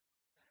talk.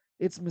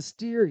 It's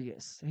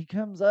mysterious. He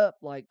comes up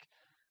like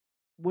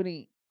when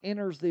he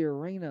enters the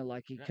arena,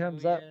 like he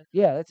comes up.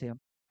 Yeah, that's him.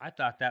 I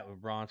thought that was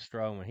Braun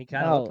Strowman. He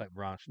kind of looked like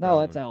Braun Strowman.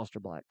 No, that's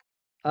Aleister Black.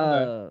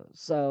 Okay.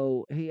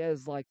 So he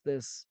has like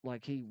this,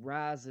 like he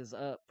rises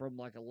up from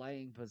like a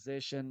laying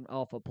position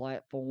off a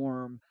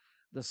platform.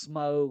 The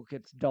smoke,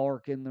 it's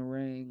dark in the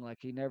ring. Like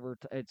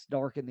it's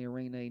dark in the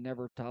arena. He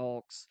never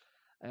talks,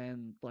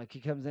 and like he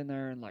comes in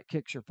there and like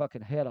kicks your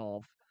fucking head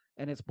off.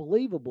 And it's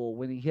believable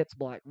when he hits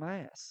Black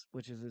Mass,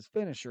 which is his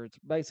finisher. It's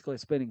basically a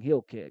spinning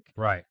heel kick,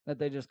 right? That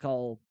they just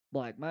call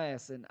Black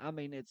Mass, and I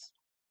mean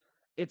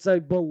it's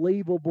a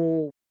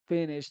believable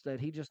finish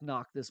that he just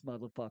knocked this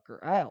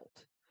motherfucker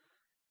out.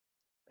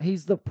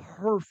 He's the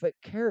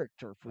perfect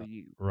character for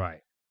you.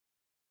 Right.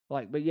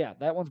 But yeah,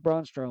 that one's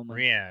Braun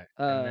Strowman. Yeah.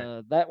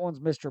 That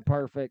one's Mr.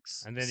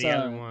 Perfect's and then son. the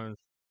other one's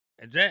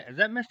is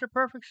that Mr.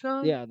 Perfect's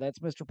son? Yeah, that's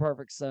Mr.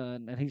 Perfect's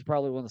son, and he's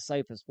probably one of the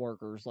safest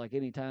workers. Like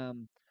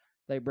anytime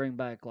they bring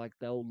back like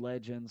the old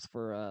legends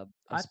for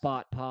a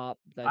spot pop,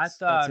 that's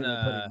who they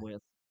put him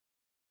with.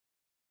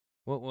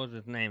 What was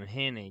his name?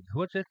 Hennig.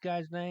 What's this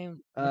guy's name?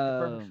 Mr.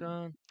 Perfect's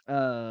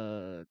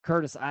son?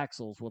 Curtis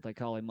Axel's what they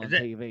call him on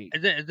TV.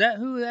 Is that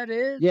who that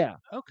is? Yeah.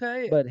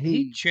 Okay. But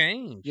he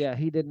changed. Yeah,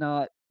 he did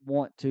not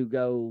want to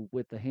go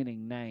with the Hennig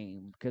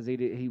name because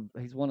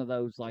he's one of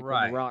those like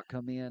when The Rock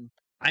come in.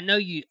 I know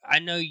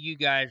you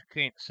guys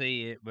can't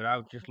see it, but I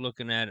was just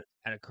looking at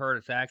a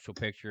Curtis Axel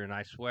picture, and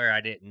I swear I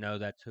didn't know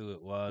that's who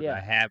it was. Yeah. I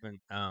haven't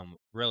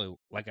really,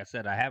 like I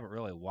said, I haven't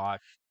really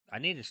watched. I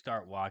need to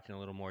start watching a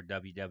little more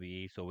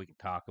WWE so we can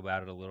talk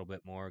about it a little bit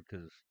more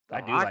because I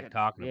do like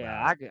talking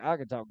about it. I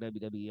could talk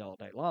WWE all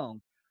day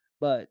long,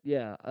 but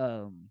yeah,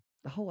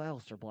 the whole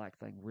Aleister Black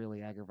thing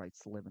really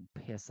aggravates the living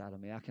piss out of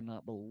me. I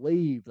cannot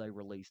believe they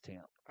released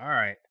him. All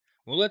right.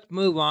 Well, let's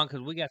move on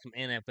because we got some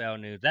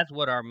NFL news. That's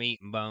what our meat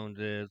and bones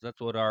is.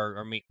 That's what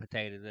our meat and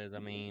potatoes is. I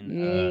mean,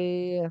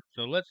 yeah.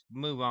 So let's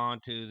move on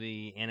to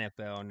the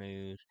NFL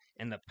news.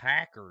 And the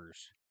Packers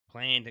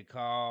plan to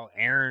call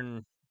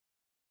Aaron.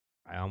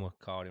 I almost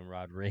called him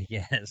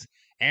Rodriguez.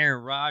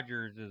 Aaron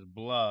Rodgers'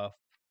 bluff,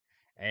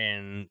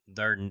 and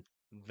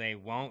they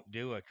won't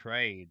do a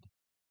trade.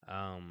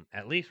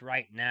 At least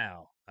right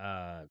now.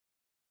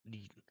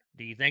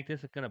 Do you think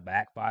this is going to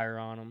backfire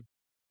on them?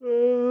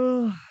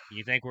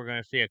 You think we're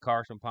going to see a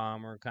Carson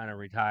Palmer kind of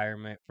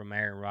retirement from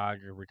Aaron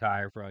Rodgers,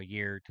 retire for a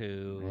year or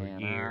two, or a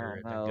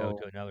year, and then go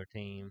to another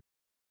team?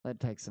 That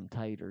takes some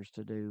taters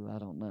to do. I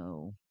don't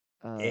know.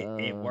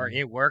 It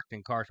worked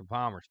in Carson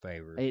Palmer's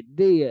favor. It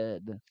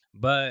did.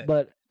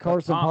 But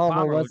Carson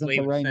Palmer wasn't was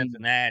leaving the reigning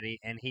Cincinnati,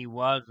 and he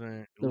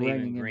wasn't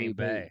leaving Green MVP.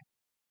 Bay.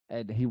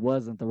 And he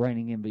wasn't the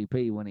reigning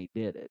MVP when he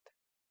did it.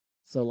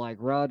 So, like,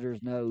 Rodgers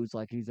knows,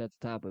 like, he's at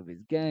the top of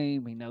his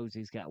game. He knows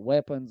he's got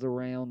weapons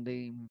around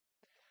him.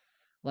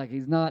 Like,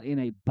 he's not in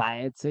a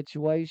bad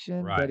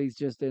situation, but he's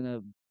just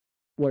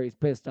where he's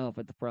pissed off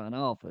at the front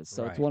office.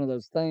 So it's one of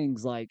those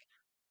things, like,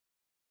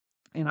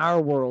 in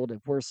our world, if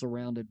we're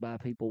surrounded by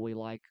people we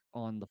like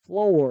on the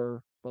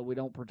floor, but we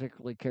don't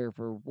particularly care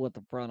for what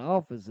the front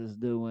office is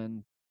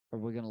doing, are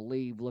we going to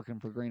leave looking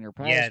for greener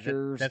Yeah,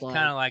 pastures? that's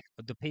kind of like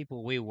the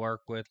people we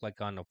work with, like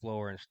on the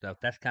floor and stuff.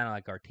 That's kind of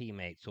like our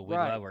teammates. So we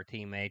right. love our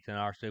teammates, and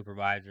our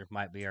supervisors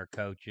might be our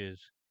coaches.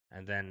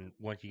 And then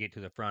once you get to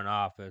the front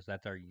office,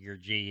 that's your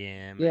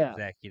GM, Yeah.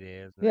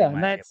 executives, and they Yeah,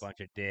 and might be a bunch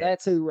of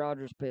that's dicks. who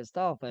Rogers pissed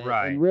off at. And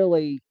Right.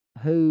 really,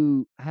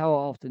 how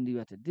often do you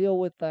have to deal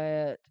with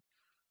that?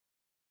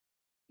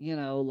 You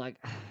know, like,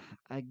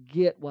 I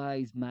get why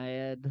he's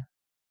mad.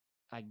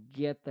 I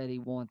get that he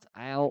wants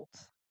out.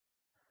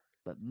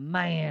 But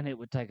man, it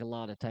would take a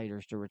lot of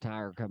taters to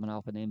retire coming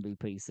off an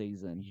MVP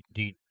season.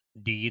 Do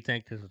you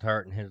think this is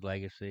hurting his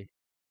legacy?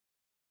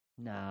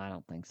 No, I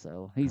don't think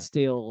so. He's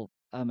still,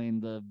 I mean,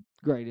 the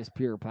greatest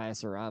pure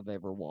passer I've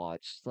ever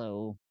watched.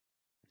 So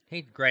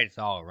He's the greatest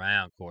all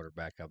around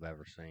quarterback I've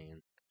ever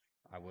seen.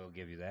 I will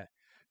give you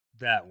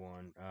that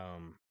one.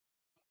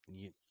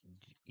 You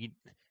you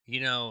you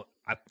know,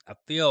 I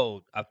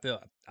feel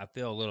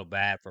a little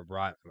bad for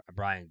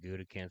Brian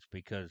Gutekunst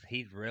because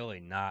he's really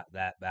not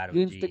that bad of a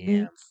against the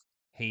GM. Goots,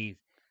 He's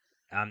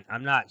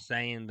I'm not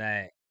saying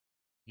that,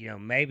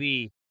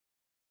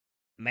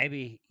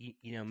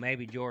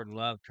 maybe Jordan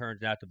Love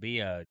turns out to be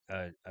a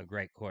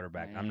great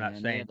quarterback. I'm not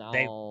man,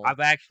 saying I've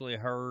actually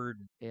heard.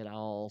 it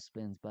all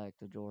spins back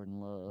to Jordan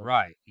Love.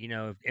 Right.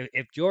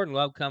 If Jordan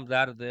Love comes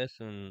out of this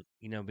and,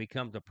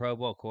 becomes a Pro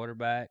Bowl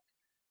quarterback,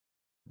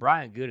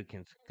 Brian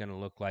Gutekunst's gonna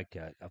look like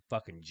a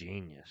fucking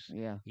genius.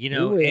 Yeah, You he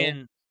know, will.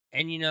 and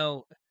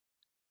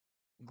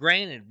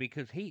granted,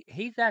 because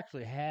he's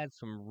actually had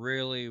some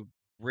really,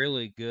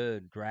 really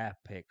good draft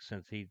picks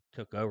since he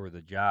took over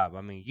the job.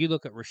 I mean, you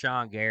look at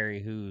Rashawn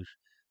Gary, who's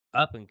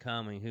up and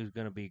coming, who's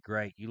gonna be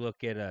great. You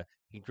look at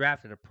he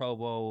drafted a Pro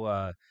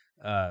Bowl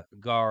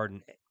guard,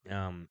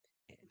 um,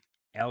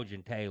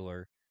 Elgin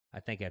Taylor, I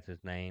think that's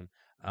his name.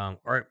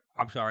 Or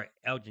I'm sorry,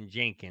 Elgin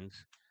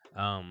Jenkins.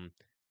 Um,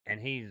 and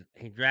he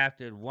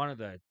drafted one of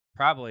the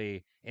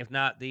probably, if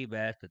not the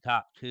best, the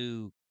top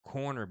two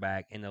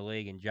cornerback in the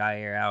league in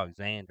Jair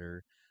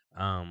Alexander.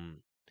 Um,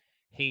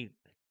 he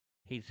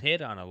he's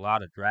hit on a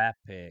lot of draft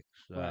picks,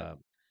 Right.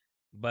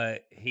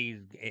 but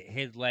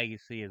his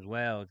legacy as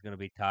well is going to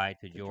be tied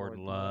to Jordan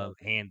Jordan Love Love.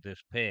 and this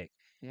pick.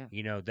 Yeah.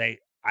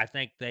 I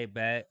think they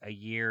bet a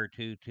year or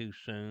two too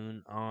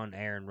soon on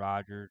Aaron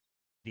Rodgers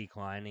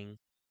declining.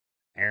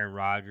 Aaron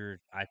Rodgers,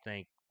 I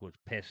think, was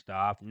pissed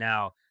off.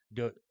 Now,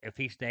 if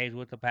he stays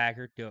with the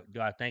Packers, do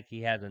I think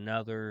he has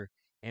another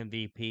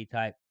MVP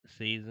type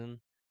season?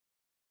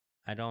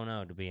 I don't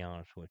know, to be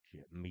honest with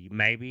you.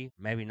 Maybe,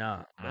 maybe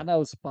not. I But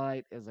know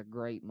spite is a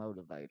great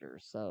motivator.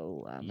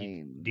 So, I you,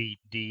 mean,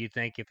 do you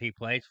think if he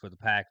plays for the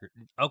Packers,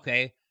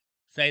 okay?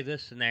 Say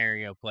this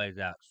scenario plays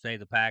out. Say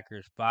the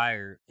Packers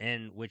fire,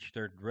 in which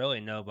there's really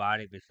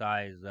nobody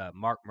besides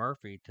Mark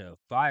Murphy to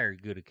fire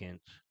Gutekunst,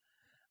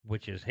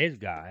 which is his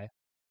guy.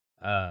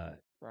 Uh,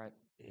 right.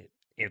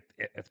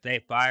 if they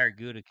fire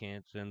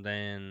Gutekunst and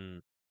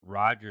then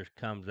Rogers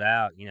comes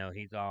out,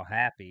 he's all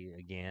happy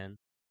again,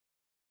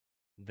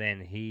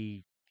 then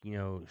he,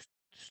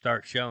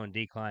 starts showing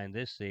decline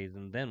this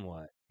season, then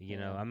what?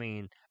 Yeah. I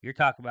mean, you're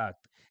talking about,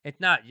 it's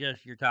not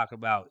just you're talking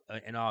about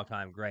an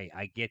all-time great.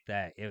 I get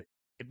that.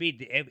 It'd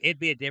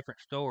be a different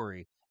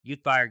story.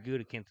 You'd fire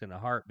Gutekunst in a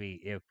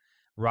heartbeat if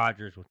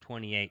Rogers was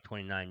 28,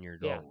 29 years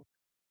Yeah. old.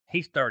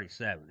 He's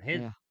 37.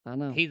 Yeah. I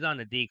know. He's on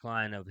the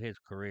decline of his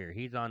career.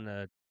 He's in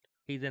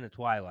the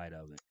twilight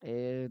of it.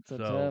 It's a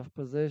So tough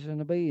position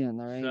to be in.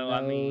 There ain't so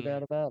I no doubt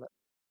mean, about it.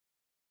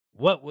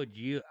 what would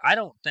you? I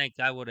don't think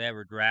I would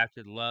ever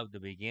drafted Love to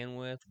begin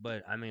with,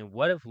 but I mean,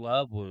 what if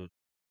Love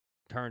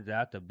turns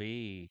out to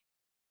be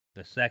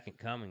the second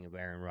coming of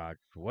Aaron Rodgers?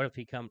 What if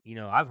he comes?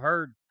 I've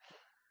heard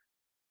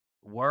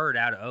word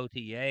out of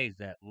OTAs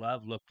that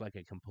Love looked like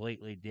a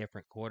completely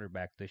different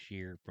quarterback this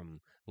year from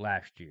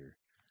last year.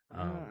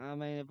 I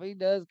mean, if he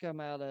does come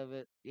out of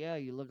it, yeah,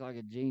 you look like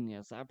a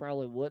genius. I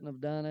probably wouldn't have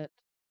done it.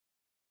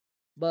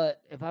 But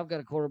if I've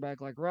got a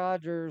quarterback like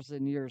Rodgers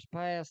in years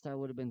past, I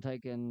would have been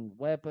taking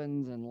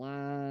weapons and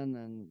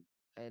line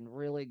and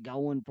really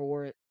going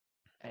for it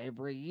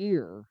every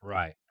year.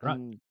 Right, right.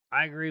 And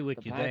I agree with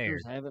the you there.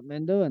 Packers haven't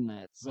been doing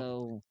that. But,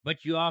 So,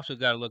 but you also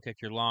got to look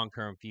at your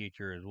long-term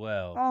future as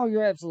well. oh,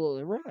 you're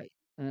absolutely right.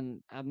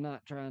 And I'm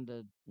not trying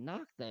to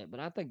knock that, but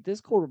I think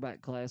this quarterback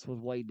class was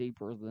way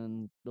deeper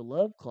than the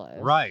Love class.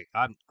 Right.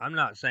 I'm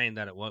not saying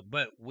that it was,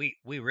 but we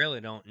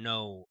really don't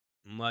know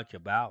much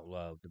about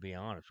Love, to be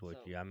honest with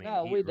So, you. I mean,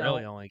 no, he we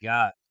really don't. only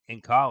got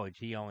in college.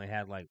 He only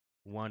had like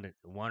 1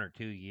 or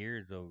 2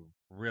 years of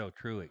real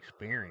true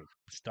experience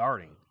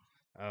starting.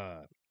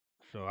 Uh,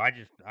 so I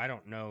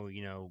don't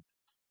know,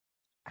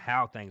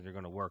 how things are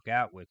going to work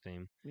out with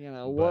him.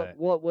 But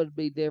What would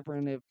be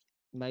different if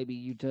maybe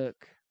you took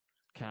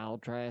Kyle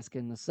Trask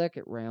in the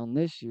second round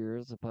this year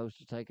as opposed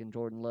to taking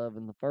Jordan Love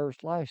in the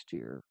first last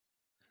year?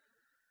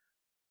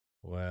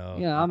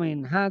 well, I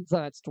mean,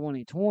 hindsight's I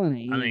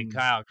 2020, mean, and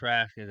Kyle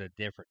Trask is a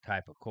different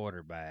type of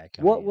quarterback.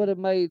 I what would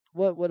mean,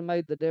 have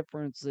made the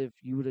difference if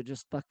you would have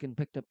just fucking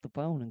picked up the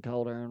phone and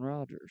called Aaron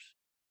Rodgers?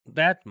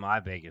 that's my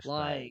biggest thing.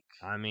 Like,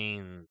 I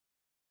mean,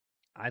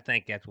 I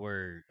think that's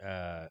where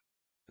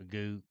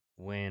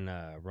went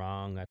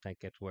wrong. I think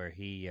that's where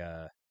he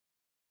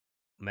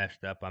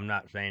messed up. I'm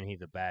not saying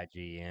he's a bad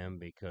GM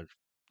because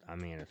I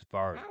mean, as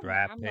far as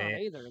draft I'm not picks,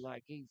 either.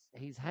 Like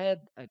he's had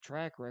a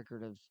track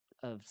record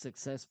of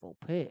successful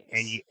and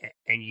picks.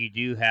 you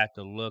do have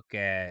to look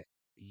at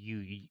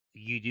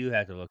you do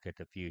have to look at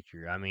the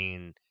future. I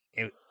mean,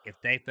 if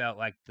they felt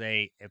like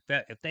if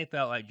they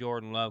felt like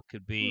Jordan Love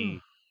could be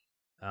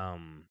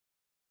um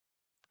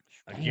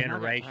a Damn, I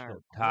got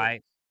tired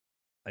quick.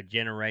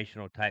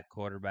 generational type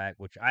quarterback,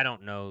 which I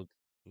don't know,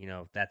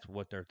 if that's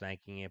what they're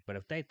thinking it, but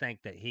if they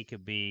think that he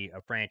could be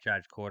a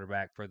franchise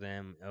quarterback for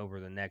them over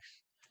the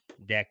next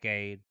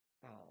decade,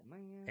 Oh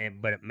man.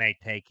 but it may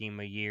take him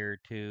a year or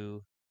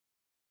two,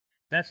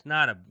 that's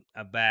not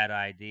a bad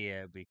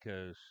idea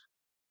because,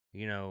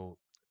 you know,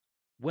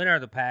 when are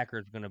the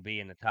Packers going to be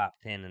in the top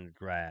 10 in the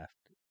draft?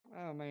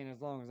 I mean,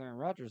 as long as Aaron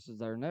Rodgers is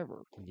there,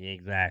 never. Yeah,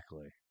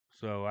 exactly.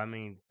 So, I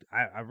mean,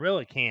 I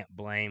really can't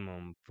blame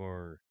them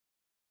for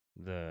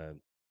the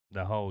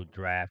the whole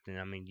draft. And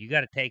I mean, you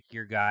got to take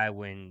your guy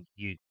when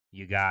you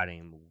got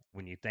him,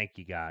 when you think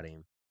you got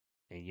him.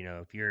 And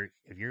if you're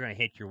going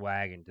to hit your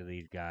wagon to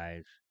these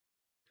guys,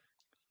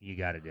 you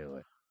got to do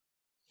it.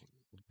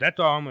 That's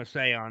all I'm going to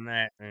say on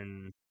that.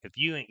 And if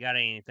you ain't got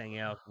anything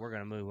else, we're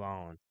going to move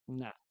on.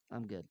 Nah,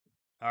 I'm good.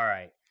 All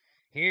right.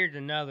 Here's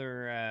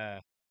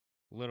another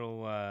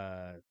little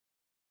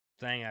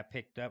thing I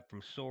picked up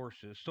from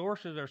sources.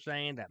 Sources are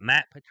saying that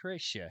Matt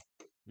Patricia,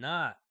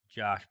 not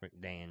Josh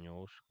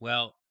McDaniels,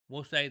 well,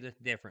 we'll say this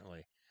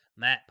differently.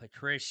 Matt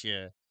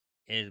Patricia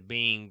is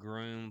being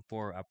groomed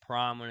for a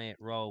prominent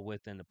role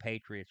within the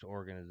Patriots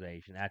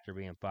organization after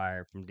being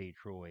fired from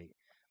Detroit.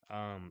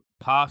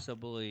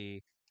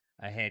 Possibly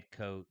a head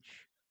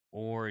coach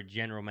or a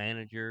general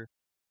manager.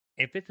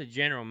 If it's a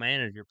general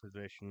manager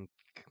position,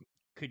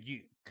 could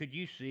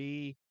you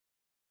see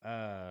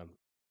uh,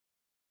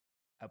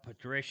 a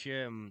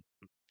Patricia and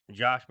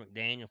Josh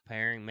McDaniels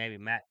pairing, maybe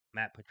Matt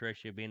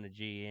Patricia being the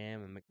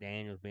GM and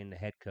McDaniels being the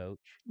head coach?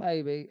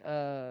 Maybe.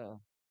 I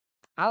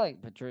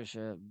think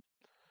Patricia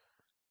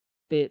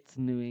fits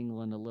New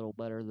England a little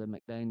better than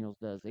McDaniels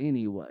does,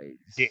 anyways.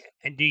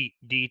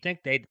 Do you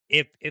think they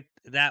if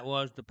that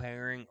was the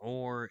pairing,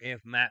 or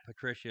if Matt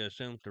Patricia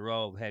assumes the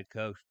role of head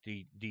coach,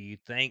 do you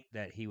think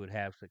that he would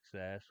have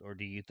success, or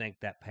do you think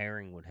that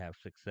pairing would have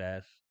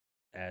success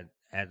as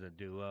a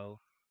duo?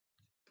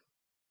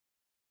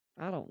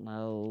 I don't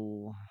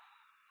know.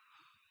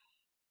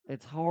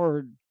 It's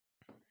hard.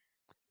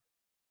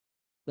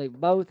 They've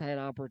both had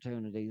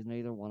opportunities.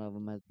 Neither one of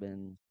them has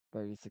been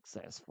very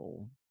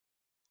successful.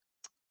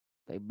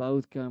 They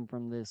both come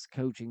from this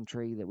coaching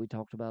tree that we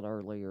talked about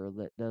earlier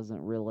that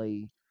doesn't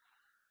really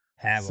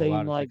Have a seem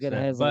lot of like it success,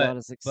 has a lot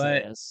of but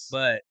success.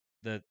 but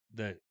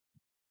the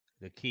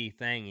key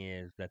thing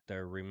is that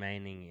they're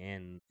remaining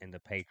in the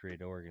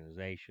Patriot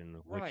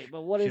organization, Right, which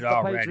but what should is the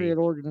already, Patriot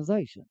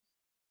organization?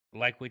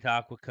 like we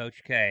talked with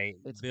Coach K,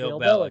 It's Bill Bill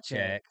Belichick.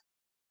 Belichick,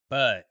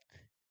 but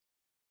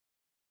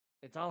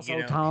It's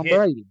also Tom his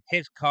Brady.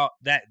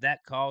 that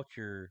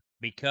culture,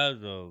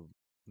 because of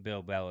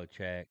Bill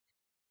Belichick,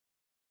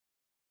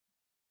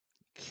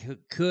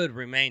 could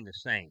remain the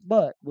same,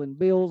 But when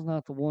Bill's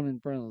not the one in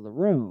front of the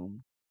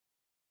room,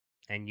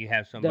 and you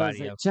have does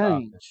somebody it else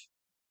talking. change?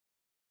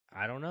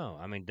 I don't know.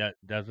 I mean,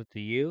 does it to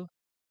you?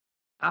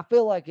 I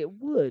feel like it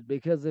would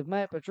because if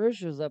Matt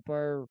Patricia's up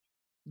there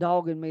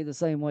dogging me the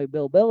same way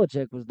Bill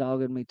Belichick was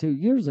dogging me 2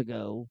 years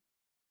ago,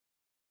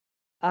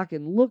 I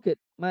can look at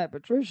Matt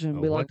Patricia and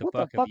Oh, be what like, the "What the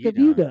fuck have fuck you have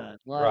you done? done?"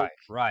 Like, Right,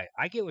 right.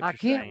 I get what I you're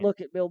can't saying.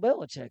 look at Bill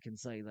Belichick and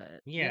say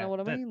that. You know Yeah, what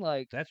I mean?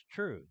 Like, that's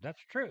true.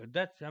 That's true.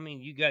 I mean,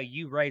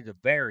 you raised a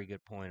very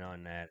good point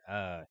on that.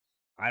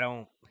 I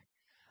don't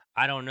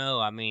I don't know.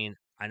 I mean,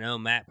 I know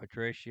Matt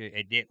Patricia,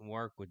 it didn't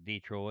work with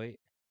Detroit.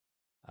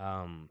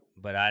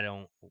 But I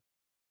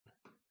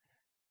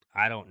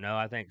don't know.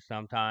 I think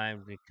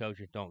sometimes the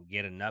coaches don't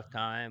get enough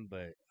time,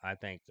 but I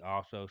think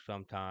also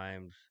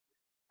sometimes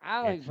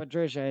I think it's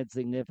Patricia had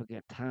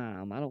significant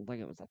time. I don't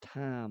think it was a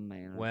time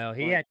management. well,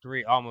 he Like, had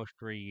almost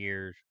 3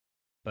 years,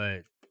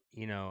 but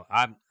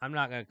I'm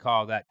not going to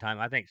call that time.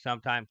 I think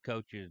sometimes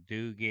coaches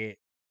do get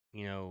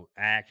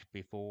axed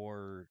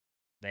before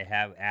they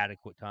have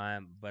adequate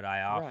time, but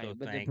I right? also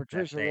But did think that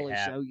Patricia they really have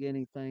show you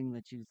anything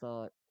that you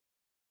thought,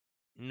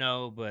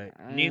 no, but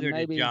neither did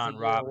maybe he's a John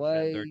year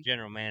Robinson, their away?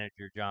 general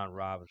manager John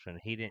Robinson.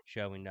 He didn't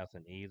show me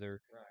nothing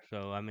either. Right.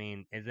 So I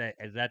mean, is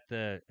that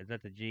the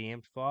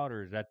GM's fault,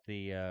 or is that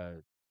the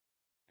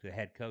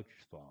head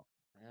coach's fault?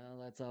 Well,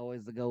 that's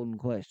always the golden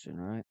question,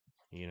 right?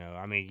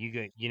 I mean, you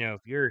get,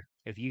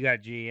 if you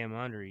got GM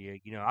under you,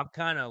 I'm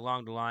kind of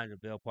along the lines of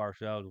Bill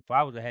Parcells. If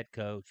I was a head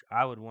coach,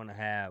 I would want to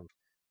have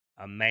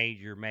a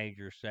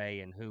major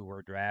say in who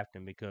we're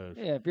drafting because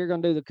Yeah, if you're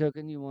gonna do the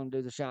cooking, you want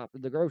to do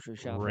the grocery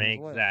shopping as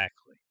well.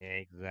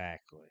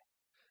 exactly.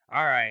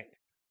 All right,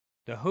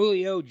 the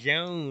Julio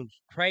Jones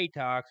trade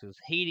talks is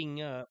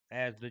heating up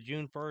as the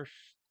June 1st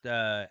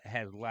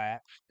has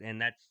lapsed,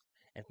 and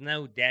it's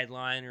no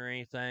deadline or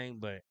anything.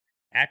 But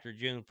after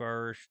June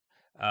 1st,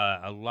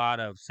 a lot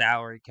of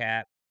salary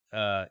cap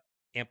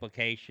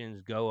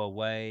implications go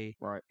away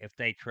Right. if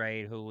they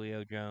trade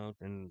Julio Jones,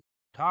 and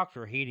talks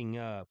are heating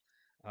up.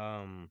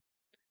 Um,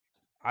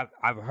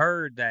 I've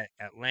heard that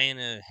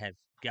Atlanta has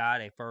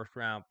got a first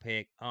round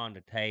pick on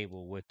the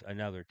table with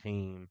another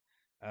team.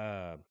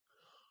 Uh,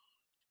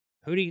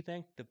 who do you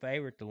think the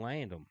favorite to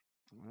land them?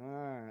 All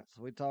right.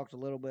 So we talked a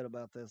little bit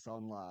about this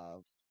on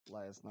live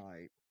last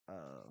night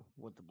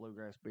with the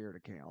Bluegrass Beard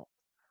account.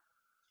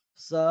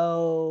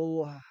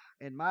 So,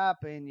 in my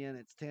opinion,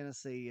 it's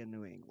Tennessee and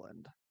New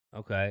England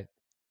Okay.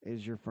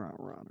 is your front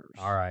runners.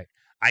 All right.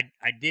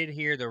 I did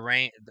hear the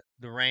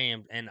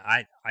Rams, and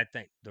I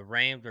think the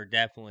Rams are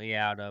definitely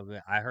out of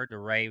it. I heard the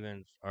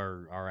Ravens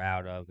are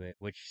out of it,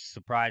 which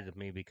surprises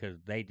me because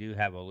they do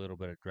have a little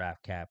bit of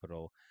draft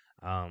capital.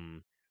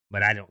 Um,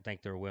 but I don't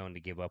think they're willing to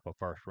give up a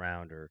first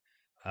rounder.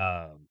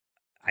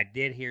 I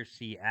did hear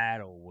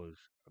Seattle was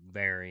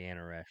very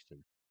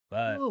interested,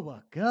 but Oh my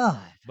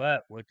God.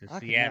 with the I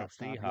Seattle cannot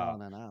stop Seahawks,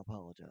 yawning. I oh,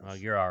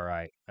 apologize. you're all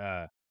right.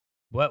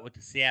 But with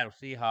the Seattle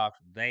Seahawks,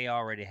 they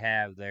already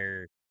have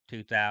their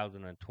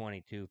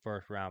 2022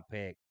 first round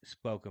pick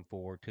spoken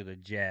for to the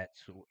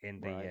Jets in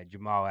the Right.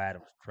 Jamal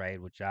Adams trade,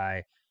 which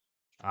I'll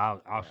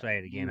Yeah. say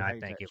it again. You I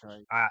hate think that it was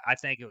trade. I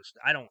think it was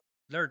I don't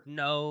there's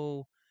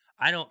no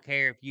I don't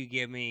care if you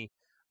give me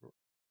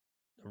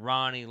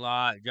Ronnie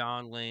Lott,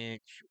 John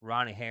Lynch,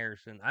 Ronnie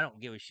Harrison. I don't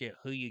give a shit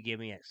who you give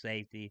me at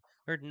safety.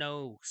 There's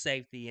no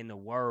safety in the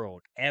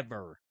world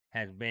ever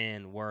has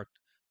been worth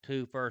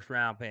 2 first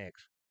round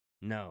picks.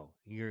 No,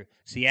 you're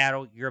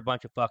Seattle. You're a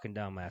bunch of fucking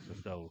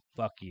dumbasses. So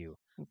fuck you.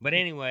 But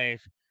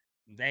anyways,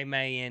 they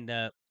may end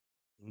up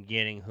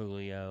getting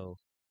Julio.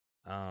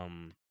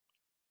 Um,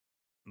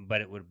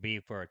 but it would be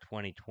for a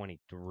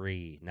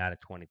 2023, not a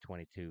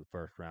 2022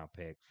 first round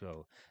pick.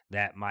 So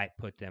that might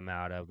put them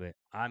out of it.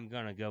 I'm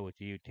going to go with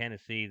you.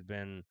 Tennessee's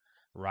been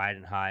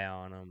riding high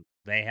on them.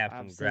 They have I've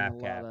some seen a draft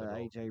lot of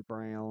capital. AJ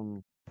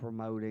Brown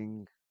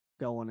promoting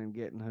going and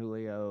getting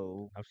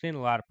Julio. I've seen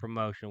a lot of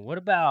promotion. What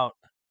about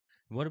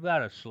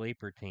a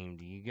sleeper team?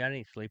 Do you got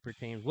any sleeper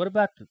teams? What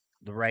about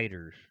the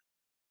Raiders?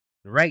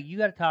 You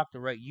got to talk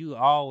to You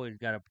always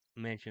got to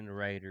mention the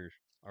Raiders.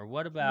 Or Yeah.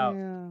 what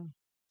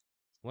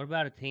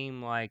about a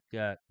team like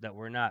that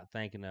we're not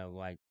thinking of,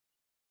 like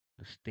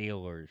the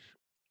Steelers?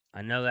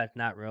 I know that's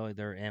not really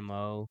their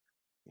MO,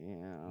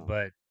 Yeah.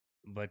 but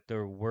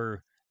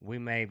we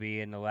may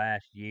be in the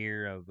last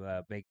year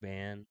of Big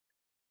Ben,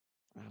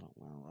 I don't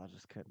know. I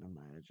just couldn't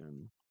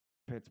imagine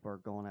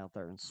Pittsburgh going out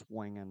there and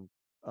swinging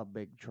a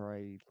big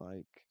trade.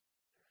 Like,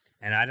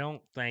 and I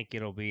don't think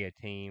it'll be a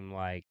team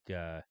like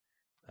a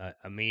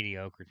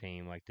mediocre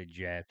team like the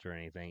Jets or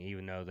anything.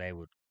 Even though they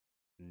would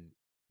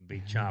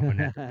be chomping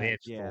at the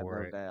bits yeah,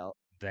 for no it, doubt.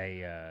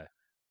 they uh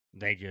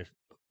they just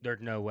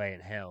there's no way in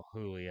hell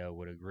Julio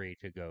would agree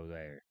to go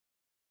there.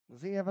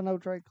 Does he have a no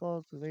trade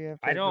clause? Does he have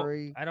to I don't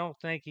agree? I don't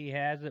think he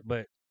has it,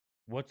 but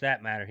what's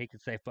that matter? He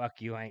could say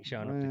fuck you, I ain't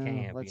showing up to Well,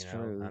 camp, that's I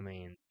true.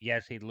 mean,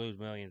 yes, he'd lose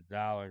millions of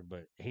dollars,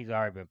 but he's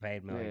already been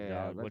paid millions of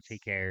Yeah, dollars. What's he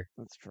care?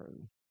 that's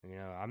true.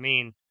 I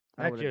mean,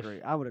 I that's would just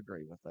agree. I would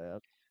agree with that.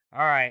 all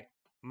right.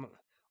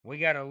 We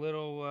got a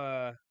little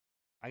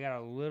I got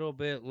a little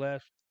bit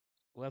left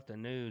of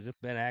news. It's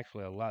been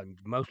actually a lot,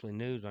 mostly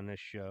news on this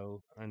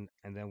show, and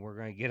then we're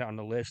gonna get on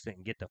the list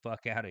and get the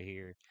fuck out of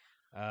here.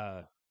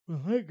 Uh,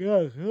 Well, thank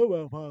God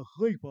I'm fall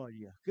asleep on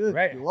you. Good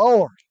Re-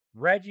 Lord.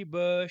 Reggie I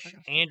Bush, gotta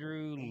start going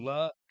Andrew to bed.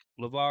 Luck,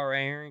 LeVar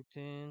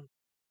Arrington,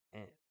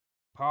 and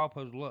Paul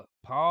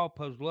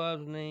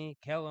Posluszny,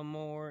 Kellen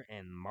Moore,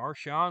 and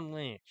Marshawn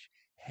Lynch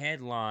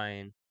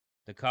headline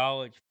the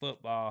College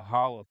Football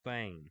Hall of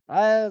Fame.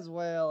 As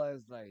well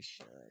as they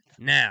should.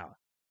 Now,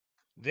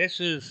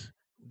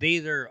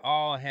 these are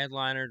all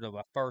headliners of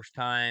a first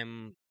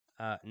time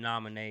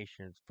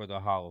nominations for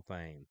the Hall of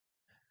Fame.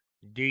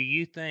 Do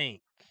you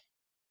think,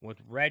 with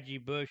Reggie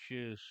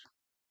Bush's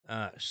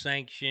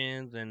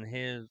sanctions and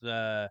his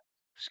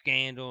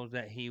scandals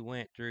that he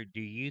went through,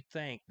 do you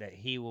think that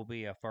he will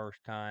be a first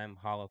ballot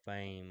Hall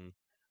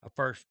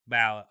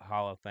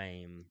of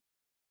Fame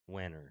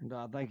winner? Do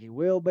I think he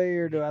will be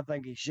or do I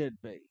think he should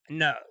be?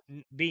 No,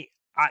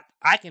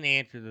 I can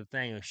answer the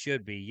thing. It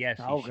should be yes,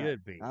 he Okay.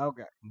 should be.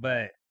 Okay.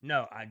 But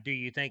no, do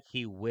you think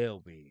he will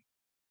be?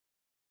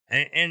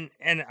 And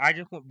I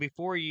just want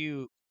before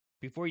you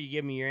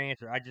give me your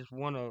answer, I just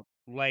want to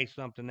lay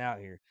something out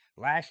here.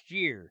 Last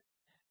year,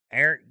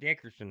 Eric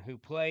Dickerson, who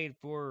played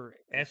for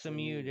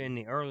SMU in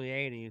the early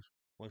 '80s,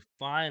 was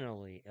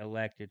finally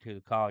elected to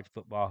the College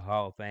Football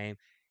Hall of Fame.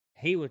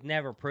 He was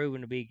never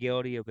proven to be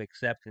guilty of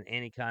accepting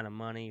any kind of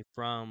money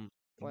from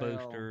Well,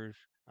 boosters,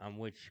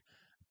 which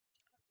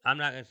I'm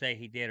not gonna say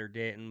he did or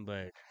didn't,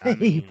 but I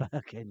he mean,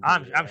 fucking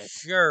I'm did.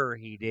 sure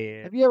he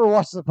did. Have you ever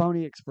watched the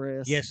Pony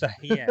Express? Yes,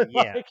 yeah.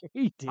 like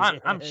he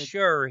I'm did.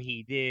 sure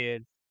he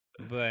did,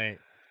 but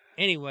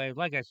anyway,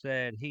 like I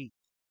said, he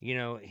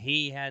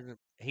had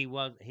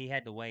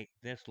to wait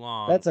this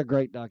long. That's a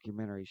great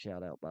documentary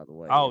shout out, by the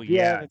way. Oh If you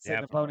yeah, haven't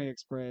seen the Pony definitely.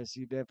 Express,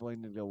 you definitely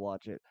need to go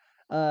watch it.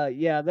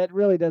 Yeah, that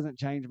really doesn't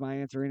change my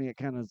answer any. It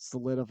kind of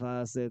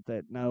solidifies it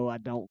that no, I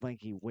don't think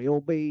he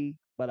will be,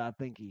 but I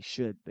think he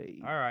should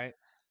be. All right.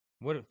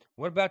 What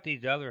about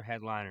these other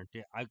headliners?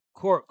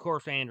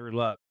 Course, Andrew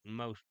Luck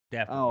most Oh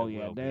definitely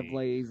yeah, will be.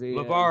 definitely he's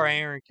LeVar in.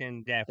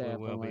 Arrington definitely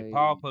will be. Definitely,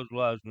 Paul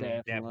Posluszny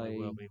definitely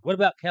will definitely. be. What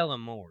about Kellen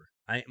Moore?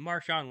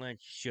 Marshawn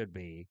Lynch should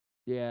be.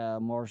 Yeah,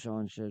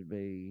 Marshawn should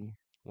be.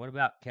 What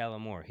about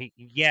Kellen Moore?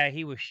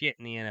 He was shit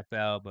in the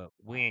NFL, but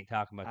we ain't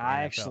talking about the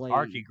I NFL.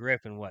 Archie actually,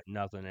 Griffin wasn't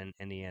nothing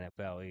in the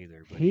NFL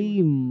either, but he was.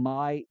 he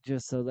might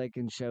just so they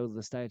can show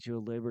the Statue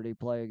of Liberty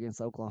play against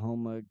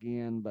Oklahoma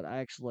again. But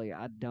actually,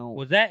 I don't.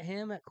 Was that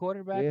him at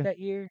quarterback Yeah, that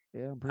year?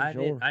 yeah, I'm pretty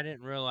sure. I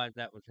didn't realize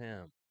that was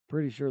him.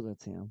 Pretty sure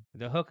that's him.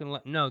 The hook and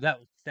no, that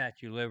was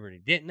Statue of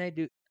Liberty. Didn't they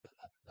do?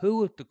 Who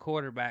was the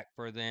quarterback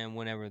for them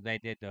whenever they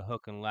did the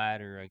hook and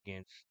ladder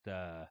against?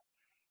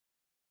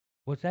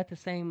 Was that the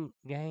same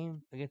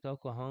game against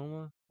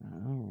Oklahoma? I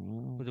don't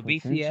know. Was it a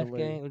BCS Potentially,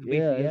 game? It was a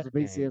yeah, it was BCS a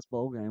game. BCS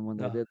bowl game when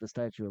they The did the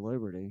Statue of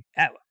Liberty.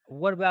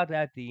 what about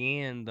at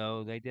the end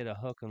though? They did a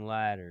hook and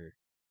ladder.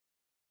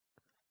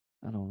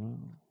 I don't know.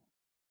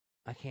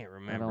 I can't I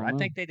remember. don't I know.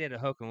 think they did a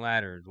hook and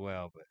ladder as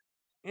well. But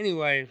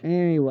anyways,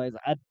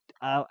 Out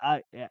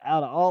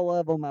of all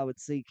of them, I would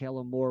see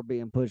Kellen Moore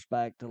being pushed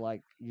back to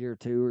like year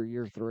 2 or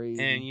year 3.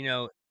 and you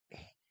know,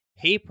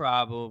 he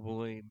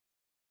probably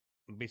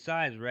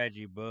besides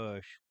Reggie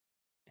Bush,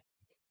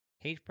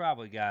 he's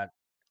probably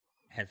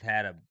has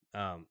had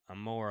a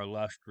more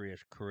illustrious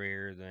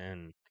career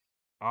than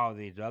all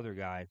these other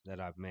guys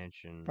that I've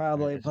mentioned.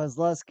 Probably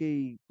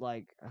Posluszny,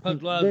 like I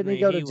think, didn't he Posluszny,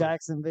 go to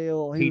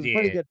Jacksonville? He he was a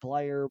pretty did. good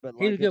player, but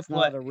He was like a good it's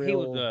play. not a He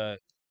was real.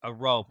 a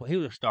role. He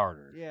was a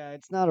starter. Yeah,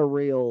 it's not a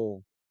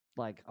real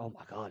like. Oh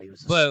my God, he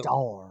was a But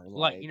star.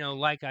 like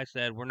like I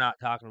said, we're not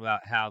talking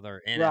about how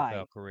their NFL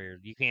Right,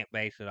 careers. You can't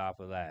base it off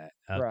of that.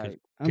 right.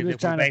 I'm Because just if we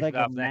trying to base it think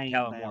of off of that, name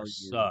Kellen Moore value.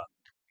 sucked.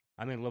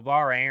 I mean,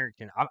 LeVar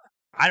Arrington.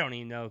 I don't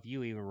even know if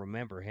you even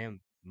remember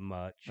him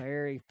much.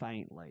 Very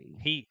faintly.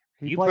 He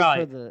He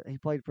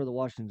played for the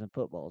Washington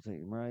football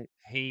team, right?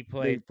 he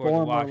played for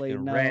the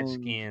Washington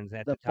Redskins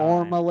at the time.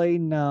 Formerly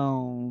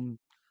known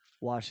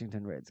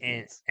Washington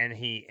Redskins. And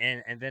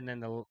then in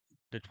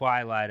the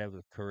twilight of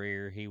his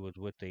career, he was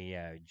with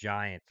the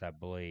Giants, I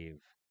believe.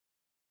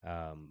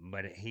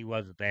 But he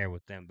wasn't there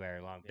with them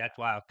very long. That's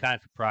why I was kind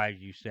of surprised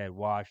you said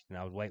Washington.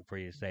 I was waiting for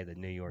you to say the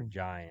New York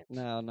Giants.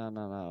 No.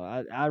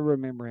 I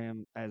remember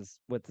him as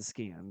with the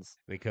Skins.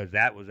 Because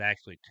that was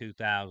actually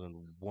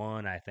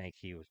 2001, I think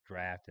he was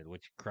drafted,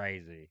 which is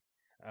crazy.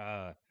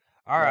 All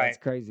right. It's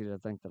crazy to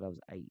think that I was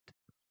 8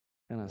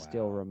 and I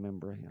still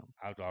remember him.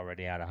 I was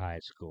already out of high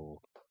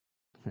school.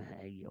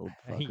 Hey, old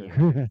fucker.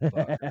 You old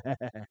fucker.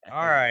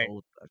 All right.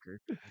 Old fucker.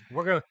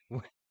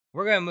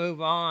 We're gonna move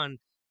on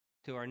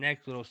to our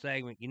next little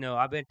segment. You know,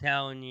 I've been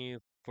telling you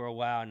for a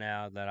while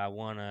now that I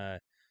want to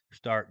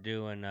start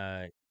doing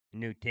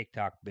new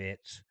TikTok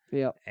bits.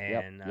 Yep.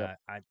 And yep.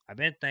 I've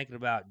been thinking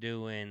about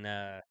doing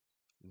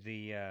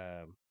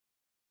the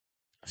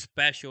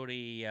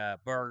specialty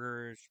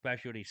burgers,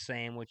 specialty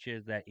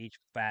sandwiches that each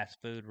fast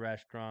food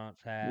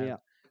restaurants have.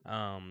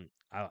 Yeah.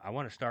 I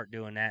want to start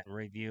doing that and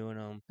reviewing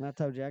them. And I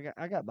told you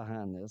I got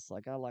behind this.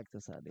 Like I like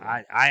this idea.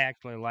 I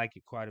actually like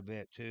it quite a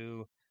bit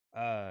too.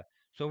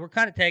 So we're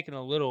kind of taking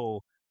a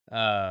little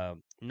a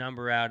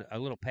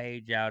little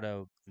page out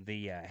of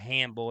the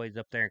Ham Boys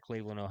up there in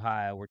Cleveland,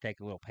 Ohio. We're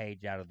taking a little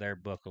page out of their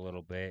book a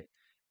little bit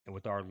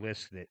with our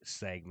listed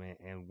segment,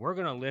 and we're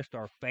gonna list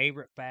our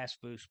favorite fast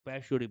food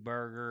specialty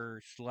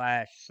burger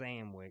 /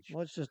 sandwich.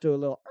 Let's just do a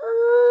little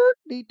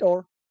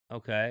detour.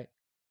 Okay.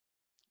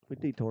 We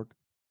detoured.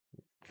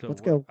 So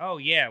let's go. Oh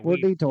yeah, we're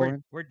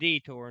detouring. We're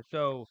detouring.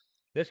 So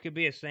this could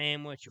be a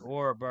sandwich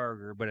or a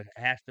burger, but it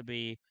has to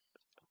be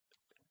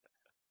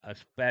a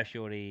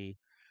specialty.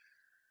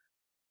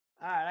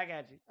 All right, I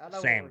got you. I know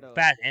Sandwich. what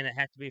we're doing. And it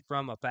has to be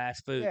from a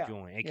fast food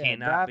joint. It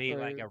cannot drive be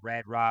through. like a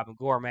Red Robin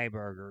gourmet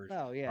burgers.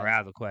 No, yeah. Are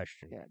out of the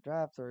question. Yeah,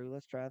 drive through.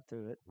 Let's drive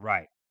through it.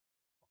 Right.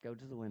 Go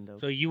to the window.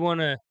 So you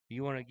wanna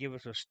give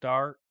us a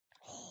start,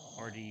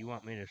 or do you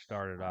want me to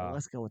start it off?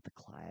 Let's go with the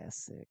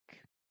classic.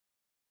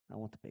 I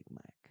want the Big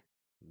Mac.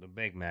 The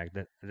Big Mac.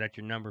 Is that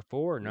your number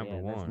 4 or number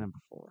 1? That's number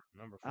 4.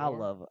 Number 4.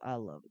 I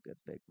love a good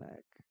Big Mac.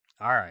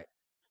 All right.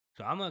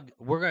 So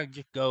we're gonna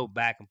just go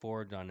back and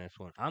forwards on this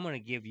one. I'm gonna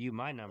give you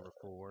my number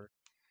 4,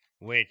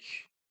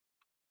 which,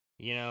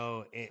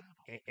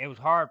 it was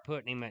hard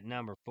putting him at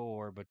number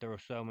 4, but there were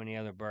so many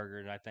other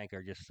burgers I think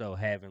are just so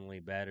heavenly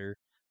better.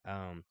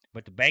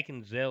 But the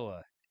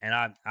Baconzilla, and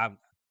I'm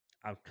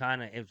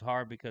kind of, it was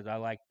hard because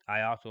I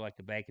also like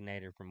the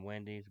Baconator from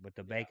Wendy's, but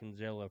the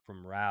Baconzilla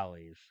from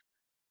Rally's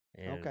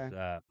is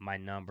my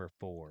number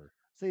 4.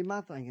 See,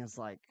 my thing is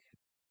like,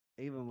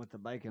 even with the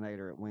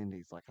Baconator at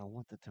Wendy's, like I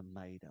want the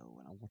tomato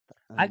and I want the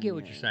onion. I get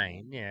what you're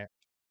saying. Yeah.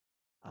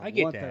 I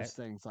get want that. those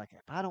things. Like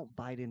if I don't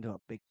bite into a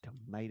big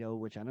tomato,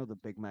 which I know the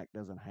Big Mac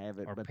doesn't have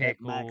it, Or but pickles.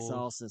 that Mac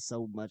sauce is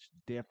so much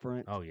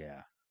different. Oh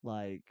yeah.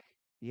 Like,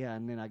 yeah,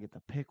 and then I get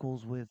the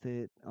pickles with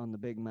it on the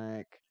Big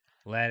Mac.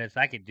 Lettuce,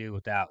 I could do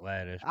without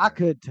lettuce. I but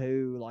could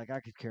too. Like I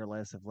could care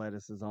less if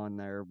lettuce is on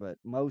there, but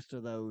most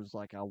of those,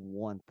 like I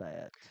want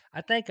that.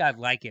 I think I'd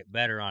like it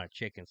better on a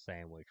chicken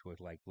sandwich with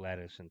like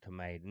lettuce and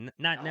tomato.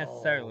 Not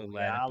necessarily Oh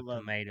yeah, lettuce, but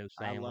tomato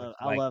sandwich.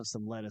 I Like love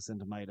some lettuce and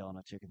tomato on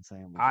a chicken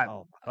sandwich. I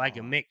Oh my like a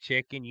god.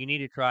 McChicken. You need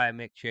to try a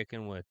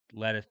McChicken with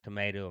lettuce,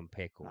 tomato, and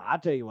pickle. I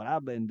tell you what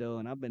I've been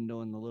doing. I've been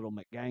doing the little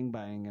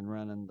McGangbang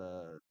and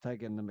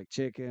taking the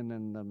McChicken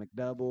and the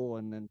McDouble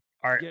and then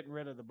Are getting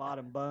rid of the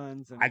bottom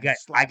buns and I then got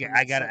just slapping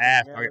I that gotta sucker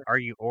ask, together. are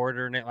you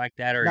ordering it like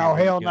that, or No, are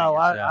you hell doing it no.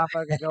 yourself? I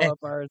fucking go up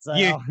there and say,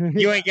 you oh,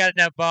 you ain't got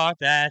enough balls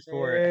to ask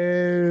for it.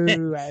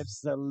 no,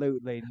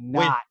 absolutely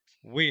we not.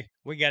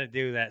 we got to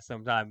do that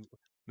sometime.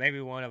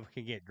 Maybe one of us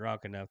can get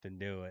drunk enough to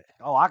do it.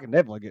 Oh, I can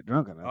definitely get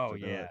drunk enough Oh to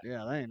do yeah. it.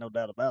 Yeah, there ain't no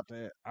doubt about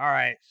that. All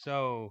right.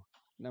 So,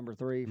 Number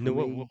 3 for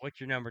me. what's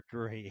your number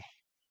 3?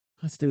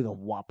 Let's do the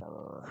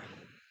Whopper.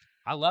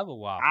 I love a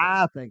Whopper.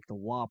 I think the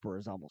Whopper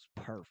is almost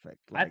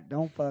perfect. I Like,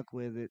 don't fuck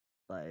with it.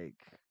 Like,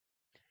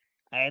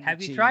 add the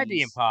have you tried the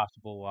cheese.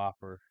 Impossible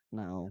Whopper?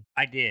 No,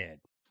 I did.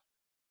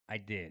 I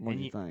did. what do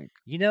And you think?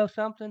 you know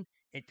something?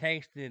 It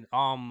tasted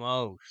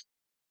almost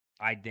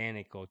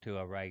identical to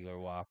a regular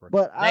Whopper.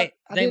 But I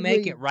They did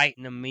make read it right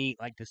in the meat,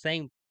 like the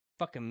same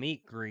fucking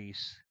meat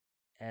grease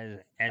as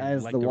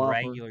as like the the Whopper.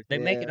 regular. They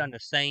make it Yeah, on the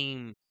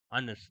same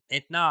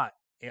it's not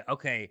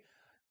okay.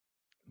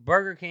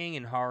 Burger King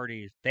and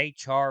Hardee's, they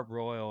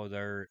charbroil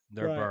their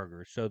right,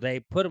 burgers. So they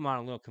put them on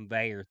a little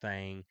conveyor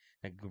thing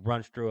that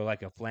runs through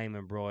like a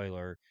flaming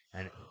broiler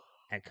and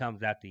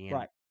comes out the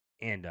right.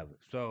 end of it.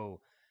 So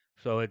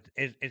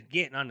it's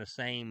getting on the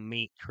same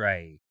meat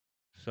tray.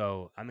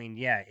 So I mean,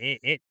 yeah,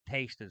 it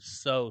tasted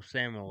so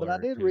But I similar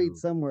did read to.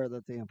 somewhere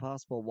that the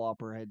Impossible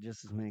Whopper had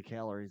just as many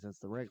calories as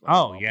the regular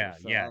Oh Whopper. yeah,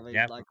 So yeah, I mean,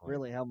 like, definitely.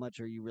 really, how much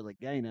are you really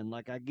gaining?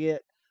 Like, I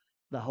get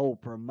the whole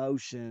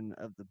promotion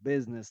of the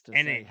business to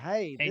And say,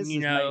 "Hey, and this you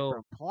is made know,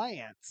 from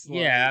plants."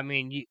 yeah, I Like,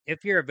 mean,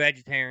 if you're a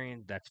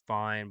vegetarian, that's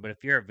fine. But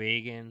if you're a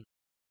vegan,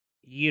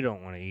 you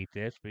don't want to eat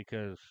this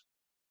because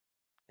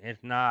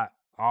it's not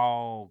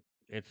all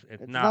it's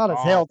it's not not as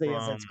all healthy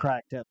as from it's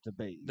cracked up to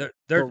be. there's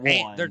For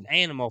there's one,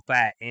 animal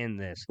fat in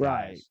this,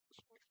 right? guys.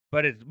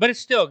 But it's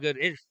still good.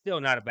 It's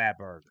still not a bad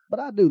burger. But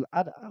I do.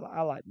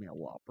 I like me a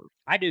Whopper.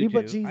 I do You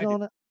put too. cheese I do.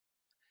 on it?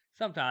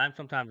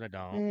 Sometimes I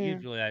don't. Yeah,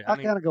 Usually I I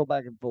mean kind of go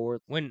back and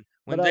forth, when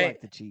but I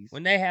like the cheese.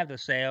 when they have the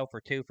sale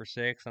for 2 for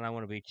 6 and I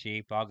want to be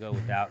cheap, I'll go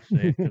without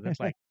 6 cuz it's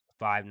like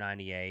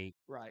 5.98.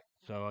 Right.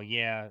 So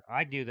yeah,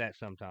 I do that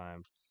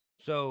sometimes.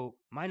 So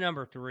my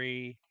number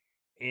 3,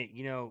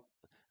 you know,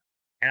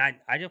 and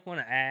I just want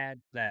to add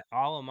that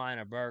all of mine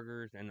are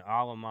burgers and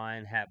all of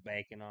mine have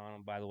bacon on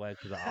them, by the way,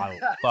 because I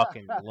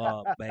fucking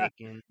love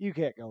bacon. You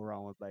can't go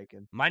wrong with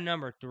bacon. My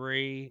number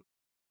 3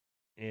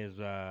 is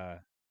the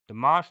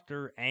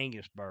Monster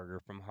Angus burger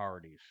from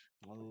Hardee's.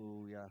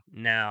 Oh yeah.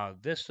 Now,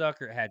 this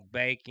sucker had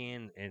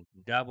bacon and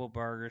double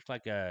burger. It's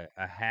like a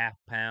half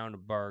pound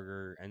of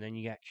burger, and then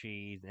you got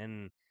cheese,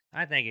 and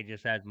I think it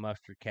just has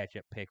mustard,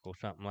 ketchup, pickle,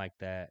 something like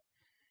that.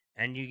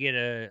 And you get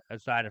a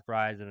side of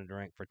fries and a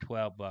drink for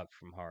 $12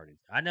 from Hardee's.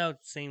 I know it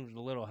seems a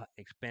little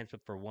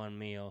expensive for one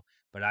meal,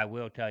 but I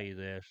will tell you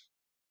this: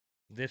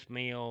 this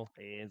meal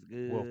It's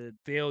will good.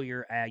 fill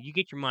your ass. You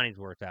get your money's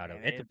worth out of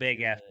And it. It's a it's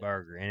big ass good.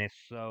 burger, and it's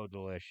so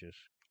delicious.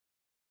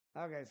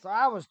 Okay, so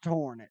I was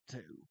torn at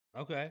 2,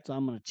 Okay, so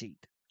I'm gonna cheat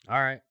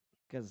all right.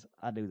 because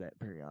I do that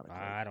periodically.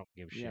 I don't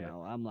give a You shit.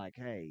 know, I'm like,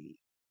 hey,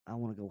 I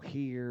want to go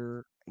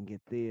here and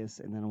get this,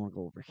 and then I want to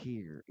go over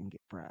here and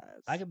get fries.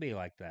 I could be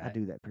like I that.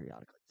 do that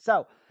periodically.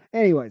 So,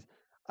 anyways,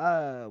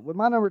 with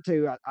my number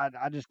 2,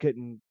 I just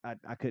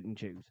I couldn't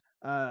choose.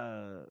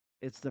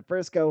 It's the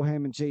Frisco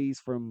ham and cheese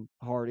from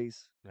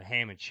Hardee's. The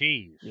ham and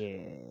cheese.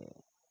 Yeah,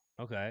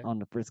 Okay. on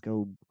the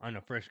Frisco On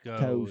the Frisco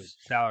toast.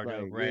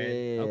 sourdough Like, bread.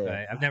 yeah.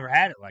 Okay. I've never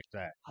had it like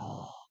that.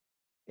 Oh.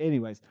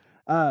 Anyways,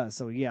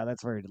 so yeah,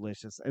 that's very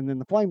delicious. And then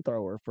the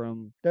flamethrower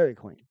from Dairy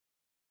Queen.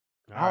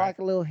 All I right. like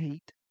a little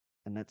heat,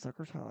 and that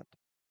sucker's hot.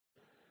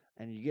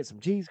 And you get some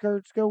cheese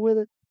curds to go with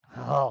it.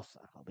 Oh,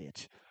 son of a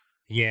bitch.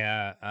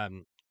 Yeah.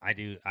 I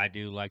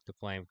do like the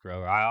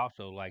flamethrower. I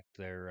also like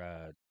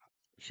their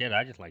shit.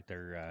 I just like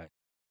their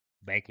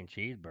bacon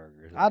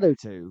cheeseburgers. I do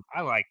too.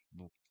 I like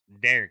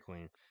Dairy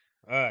Queen.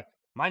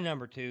 My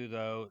number 2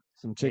 though.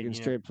 Some And, chicken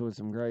strips with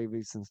some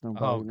gravy since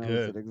oh, nobody knows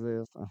good. it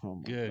exists. Oh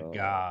my Good god.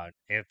 God!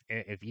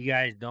 If you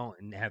guys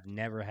don't have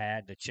never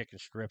had the chicken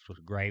strips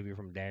with gravy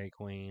from Dairy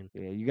Queen,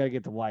 Yeah, you gotta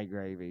get the white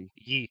gravy.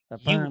 you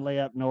Apparently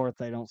up north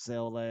they don't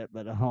sell that,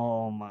 but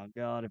oh my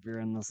god, if you're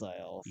in the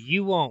south.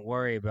 you won't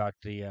worry about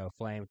the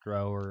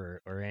flamethrower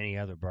or any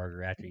other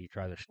burger after you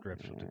try the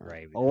strips with the Yeah.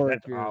 gravy. 'Cause Or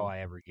that's if you're all I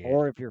ever get.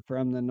 or if you're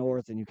from the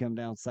north and you come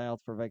down south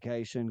for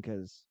vacation,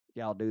 because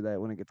y'all do that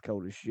when it gets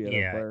cold as shit up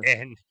Yeah, there.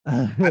 and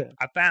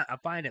I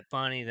find it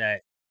funny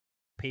that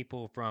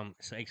people from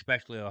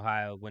especially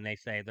Ohio when they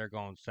say they're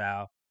going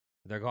south,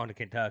 they're going to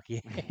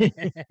Kentucky.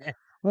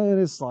 Well, it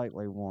is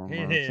slightly It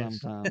warmer is.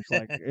 sometimes.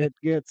 Like it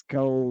gets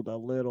cold a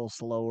little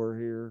slower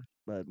here,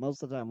 but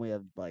most of the time we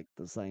have like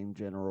the same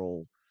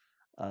general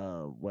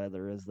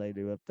weather as they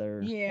do up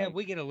there. Yeah, Like,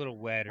 we get a little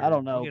wetter. I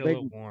don't We know, get a big.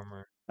 little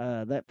warmer.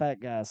 That fat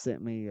guy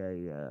sent me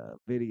a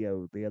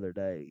video the other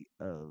day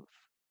of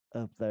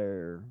up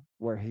there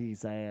where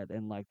he's at,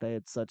 and like they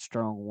had such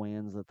strong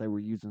winds that they were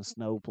using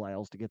snow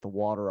plows to get the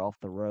water off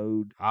the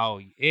road. Oh,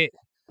 you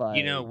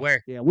know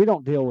Like, yeah, we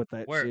don't deal with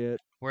that where shit.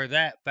 where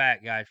that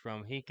fat guy's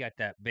from, he got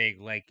that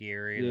big lake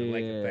area, the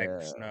lake effect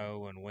of Yeah,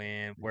 snow and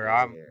wind. yeah, Where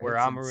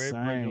it's I'm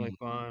originally insane.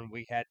 from,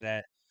 we had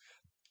that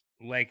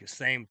lake,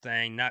 same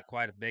thing, not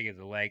quite as big as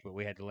the lake, but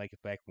we had the lake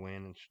effect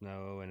wind and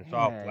snow, and it's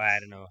all Yeah,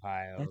 flat in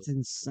Ohio. that's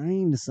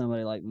insane to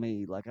somebody like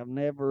me. Like I've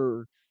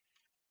never.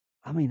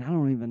 I mean, I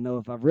don't even know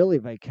if I've really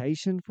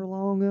vacationed for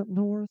long up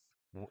north.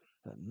 W-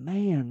 But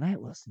man, that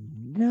was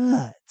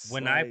nuts.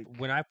 Like,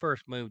 When I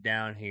first moved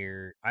down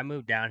here, I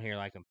moved down here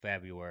like in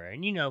February,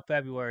 and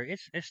February,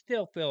 it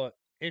still feels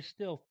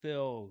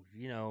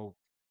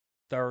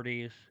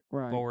 30s,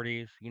 right.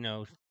 40s.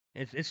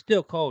 It's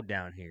still cold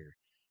down here.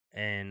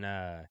 And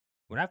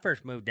when I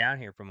first moved down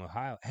here from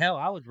Ohio, hell,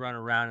 I was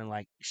running around in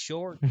like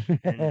shorts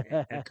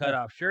and cut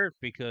off shirts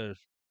because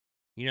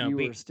You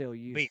were still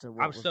used to I'm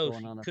what was so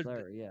going on up because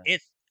there, yeah.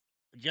 it's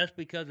just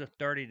because of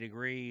 30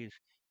 degrees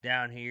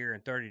down here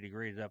and 30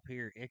 degrees up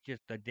here. It's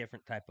just a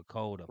different type of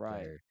cold up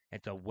Right. there.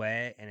 It's a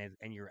wet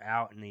and you're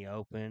out in the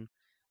open.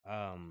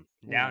 Down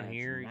Yeah, it's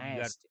here you got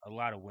nasty. a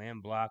lot of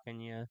wind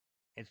blocking you.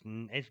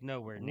 It's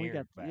nowhere And we near got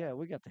as bad.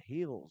 we got the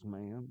heels,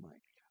 man. Like,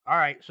 All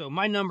right, so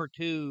my number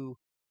two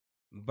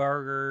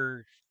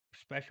burger,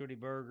 specialty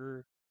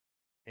burger,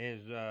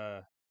 is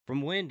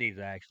from Wendy's.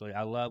 Actually,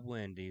 I love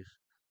Wendy's.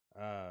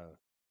 Uh,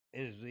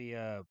 is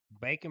the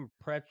bacon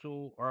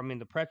pretzel, or I mean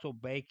the pretzel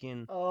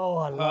bacon oh,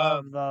 I pub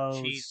love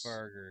those.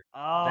 cheeseburger. Oh,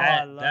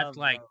 I That's love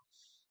like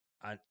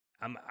those.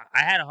 I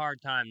I had a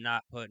hard time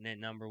not putting it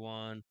number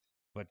one,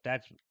 but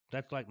that's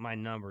like my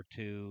number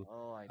two.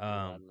 Oh, I do.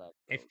 I Um, love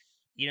it's those.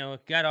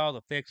 it's got all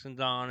the fixings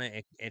on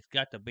it. It's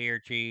got the beer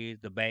cheese,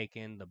 the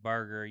bacon, the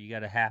burger. You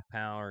got a half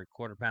pound or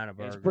quarter pound of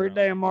It's burger pretty on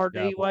damn hard to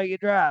eat double, while you're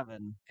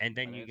driving, and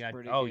then but you it's got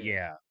pretty oh good.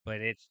 yeah, but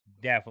it's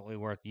definitely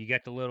worth it. You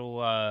got the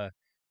little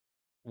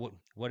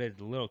what is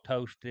the little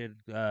toasted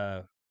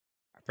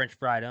French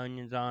fried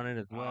onions on it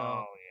as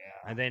well,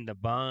 Oh and then the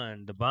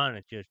bun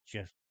is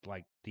just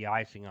like the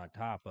icing on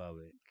top of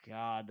it. yeah.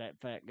 God, that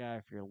fat guy,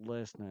 if you're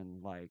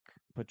listening, like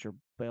put your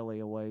belly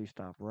away,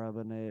 stop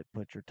rubbing it,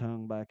 put your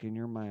tongue back in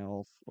your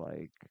mouth,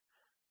 like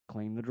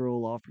clean the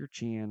drool off your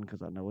chin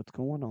because I know what's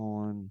going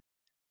on.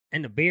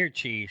 And the beer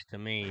cheese to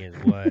me is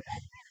what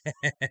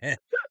I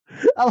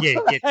love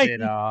gets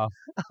it off.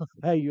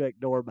 how you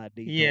ignore my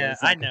Yeah, detours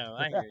I like know.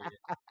 I hear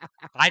you.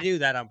 I do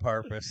that on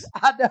purpose.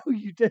 I know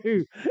you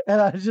do,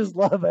 and I just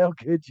love how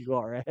good you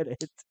are at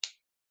it.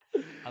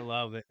 I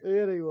love it.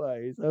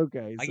 Anyways,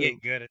 okay, I so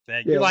get good at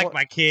that. yeah, You're like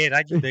my kid.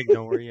 I just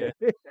ignore you.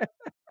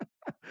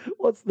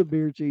 what's the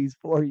beer cheese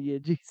for you?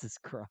 Jesus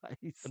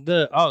Christ!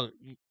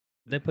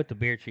 They put the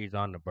beer cheese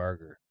on the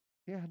burger.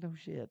 Yeah, no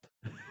shit.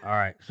 All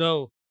right.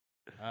 So,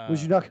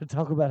 Was you not going to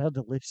talk about how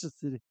delicious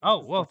it is? oh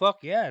well, fuck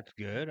yeah, it's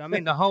good. I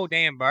mean, the whole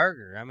damn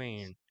burger. I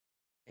mean,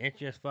 it's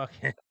just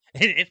fucking.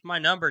 It's my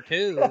number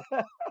two.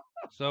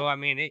 So I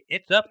mean,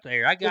 it's up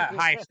there. I got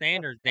high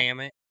standards.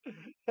 Damn it.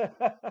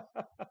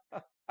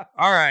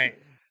 All right.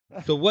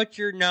 So what's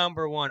your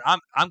number one?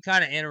 I'm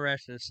kind of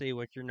interested to see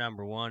what your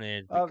number one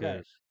is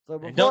Okay, because so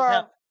and don't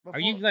tell. Are before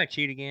you gonna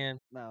cheat again?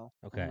 no,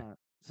 I'm Okay. not.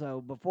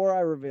 So before I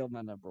reveal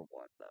my number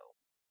one,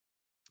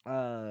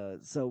 though,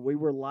 so we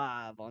were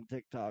live on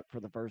TikTok for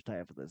the first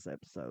half of this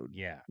episode.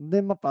 Yeah.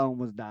 Then my phone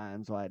was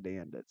dying, so I had to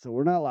end it. So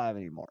we're not live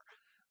anymore.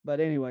 But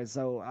anyway,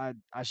 so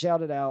I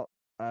shouted out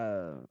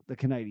the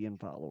Canadian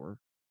follower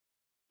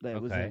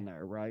that was Okay. in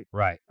there, right?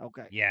 Right.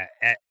 Okay. Yeah.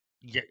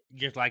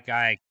 Just like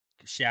I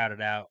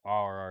shouted out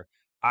our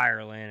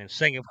Ireland and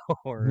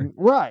Singapore.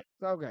 Right.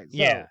 Okay.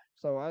 Yeah.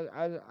 So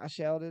I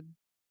shouted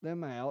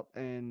them out,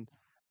 and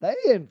they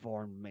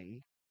informed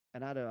me,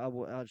 and I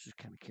was just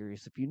kind of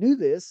curious if you knew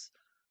this,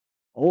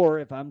 or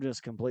if I'm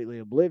just completely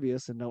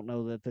oblivious and don't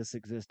know that this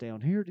exists down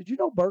here. Did you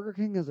know Burger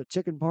King has a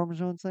chicken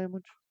parmesan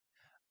sandwich?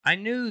 I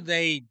knew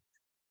they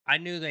I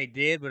knew they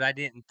did, but I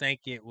didn't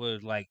think it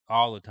was like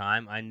all the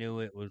time. I knew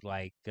it was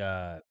like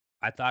I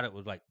thought it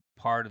was like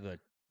part of the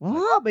Well,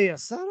 like I'll be a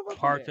son of a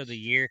parts of the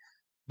bitch. year.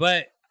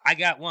 But I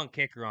got one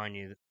kicker on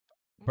you.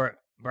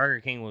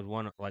 Burger King was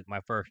one of like my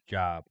first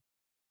job.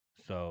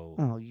 So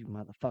Oh, you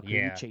motherfucker! You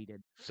yeah.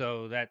 cheated.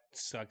 So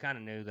I kind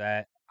of knew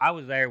that. I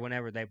was there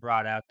whenever they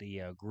brought out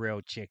the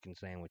grilled chicken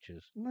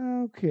sandwiches.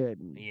 No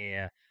kidding.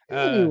 Yeah.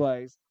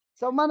 Anyways,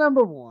 so my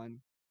number one,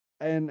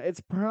 and it's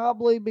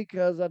probably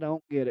because I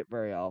don't get it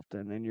very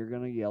often, and you're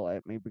gonna yell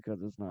at me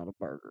because it's not a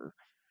burger.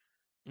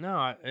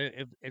 No,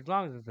 as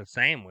long as it's a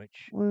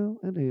sandwich. Well,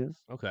 it is,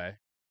 Okay.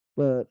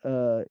 but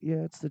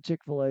yeah, it's the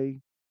Chick-fil-A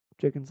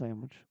chicken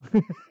sandwich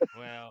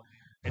Well,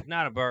 it's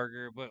not a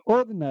burger, but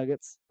or the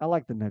nuggets. I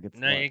like the nuggets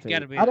no, a lot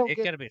too. I don't it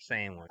get. gotta be a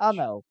sandwich. I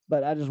know,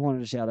 but I just wanted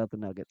to shout out the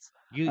nuggets.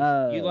 You you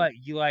Uh, like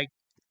you like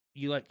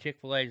you like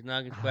Chick-fil-A's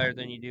nuggets better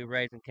than you do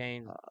Raising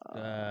Cane's?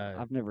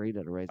 I've never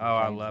eaten at a Oh, Raising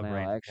I Cane's love now,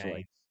 Raising actually.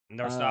 Cane's.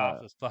 Their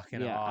sauce is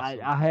fucking Yeah, awesome.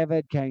 I have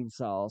had cane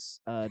sauce.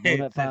 Donut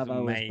It's 50 has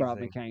brought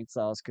me amazing. cane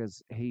sauce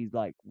because he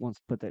like wants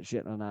to put that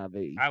shit in an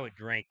IV. I would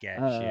drink that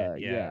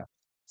shit. Yeah.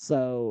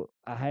 So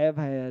I have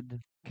had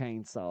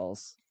cane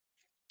sauce,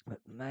 but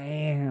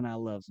man, I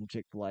love some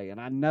Chick-fil-A, and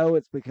I know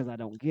it's because I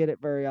don't get it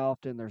very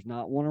often. There's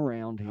not one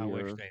around I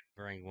wish here. they'd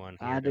bring one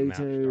I here to do Mount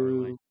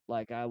Sterling. too.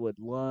 Like I would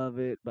love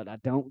it, but I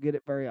don't get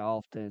it very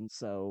often.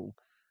 So,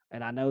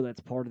 and I know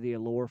that's part of the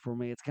allure for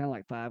me. It's kind of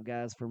like Five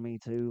Guys for me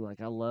too.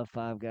 Like I love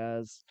Five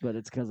Guys, but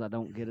it's because I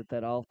don't get it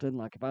that often.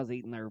 Like if I was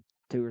eating there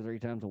 2 or 3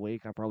 times a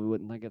week, I probably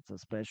wouldn't think it's a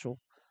special.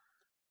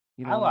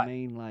 You know I what I like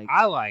mean? Like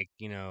I like,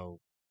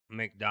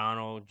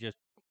 McDonald's just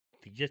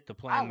the I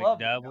plain love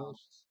McDoubles.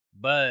 McDonald's.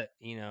 But,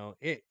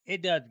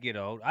 it does get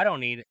old. I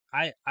don't eat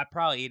I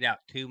probably eat out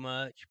too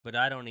much, but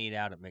I don't eat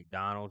out at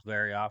McDonald's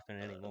very often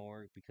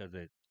anymore because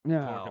it sort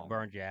of No,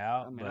 burns you I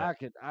out. mean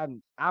But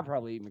I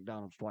probably eat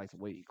McDonald's twice a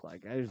week.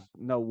 Like there's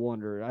no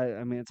wonder.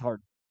 I mean it's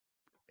hard.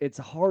 It's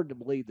hard to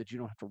believe that you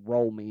don't have to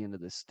roll me into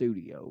this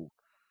studio.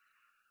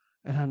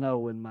 And I know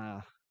when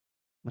my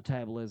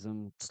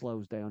metabolism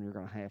slows down, you're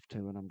going to have to.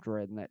 And I'm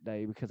dreading that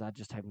day because I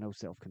just have no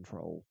self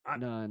control. I,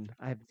 None.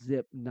 I have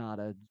not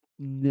a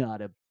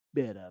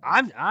bit of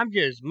I'm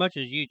just much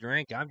as you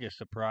drink. I'm just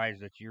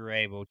surprised that you're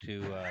able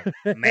to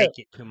make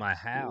it. it to my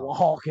house.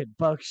 Walk and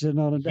function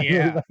on a daily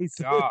Yeah, basis.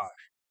 gosh.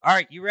 All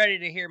right, you ready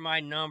to hear my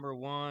number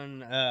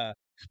one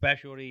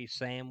specialty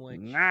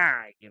sandwich?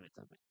 Nah, give it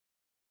to me.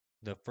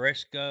 The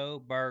Frisco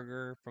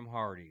burger from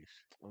Hardee's.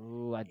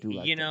 Oh, I do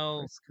like You that know,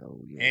 Frisco.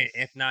 Yes.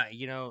 if not,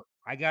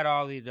 I got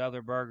all these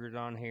other burgers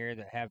on here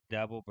that have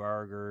double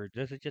burgers.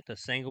 This is just a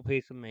single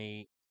piece of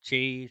meat,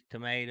 cheese,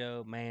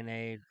 tomato,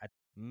 mayonnaise,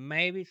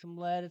 maybe some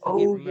lettuce. I can't Oh,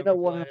 you know remember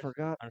what I lettuce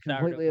forgot on a sourdough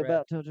completely bread.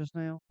 about till just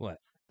now? What?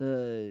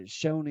 The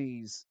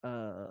Shoney's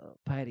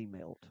patty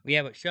melt.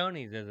 Yeah, but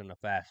Shoney's isn't a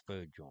fast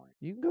food joint.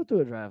 You can go through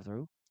a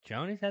drive-through.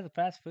 Shoney's has a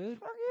fast food?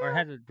 Fuck Or yeah.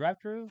 has a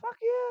drive-through? Fuck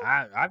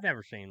yeah. I've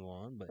never seen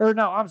one, but Or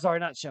no, I'm sorry,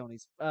 not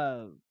Shoney's.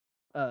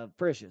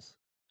 Frisch's.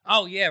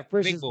 oh yeah,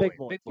 Frisch's Big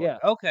Boy. Yeah.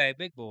 Okay,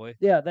 Big Boy.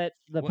 Yeah, that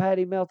the What?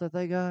 patty melt that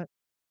they got.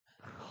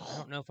 I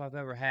don't know if I've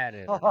ever had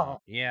it or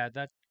not. Yeah,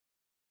 that's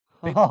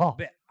Big. Oh,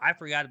 I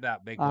forgot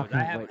about Big I Boys. I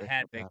can't haven't wait to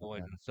had Big forget Boys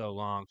about in it. so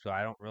long, so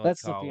I don't really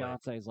That's the call it.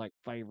 fiance's like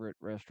favorite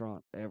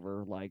restaurant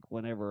ever. Like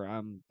whenever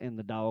I'm in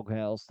the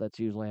doghouse, that's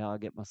usually how I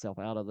get myself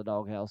out of the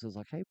doghouse. Is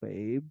like, hey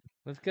babe,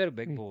 Let's go to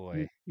Big hey,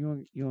 Boy. you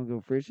want to go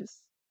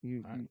Frisch's? I,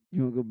 You want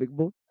to go Big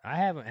Boy? I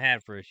haven't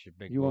had Frisch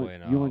Big Boy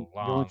in a You long,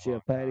 want you a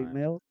long patty time.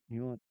 melt?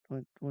 You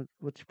want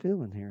what you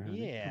feeling here,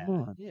 honey? Yeah, Come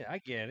on, yeah, I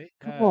get it.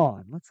 come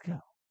on, let's go.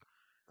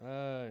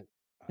 Uh,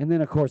 And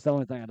then of course the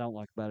only thing I don't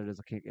like about it is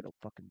I can't get a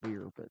fucking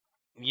beer. But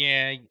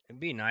yeah, it'd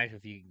be nice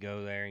if you could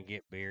go there and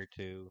get beer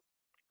too.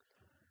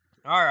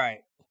 All right,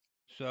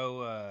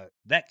 so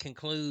that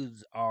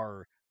concludes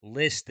our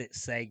listed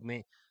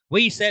segment. What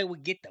do you say we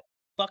get the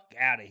fuck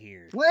out of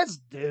here? let's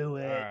do All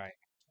it.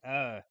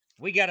 right.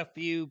 We got a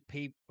few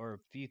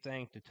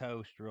things to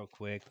toast real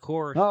quick. Of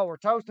course. Oh, we're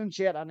toasting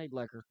shit. I need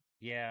liquor.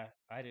 Yeah,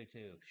 I do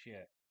too.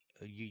 Shit.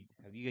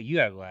 You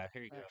have a glass.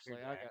 Here you go. Actually,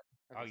 Here's I that.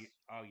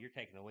 got. You're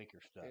taking the weaker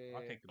stuff.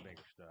 I'll Yeah. take the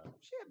bigger stuff.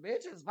 Shit,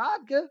 bitch, it's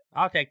vodka.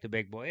 I'll take the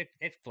big boy.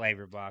 It's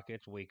flavored vodka.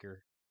 It's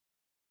weaker.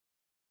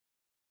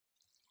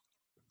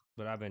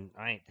 But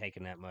I ain't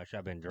taking that much.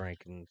 I've been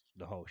drinking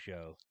the whole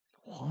show.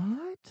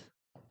 What?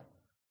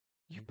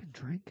 You've been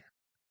drinking?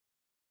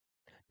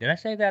 Did I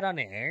say that on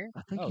the air?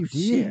 I think Oh, you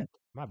shit. did.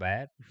 My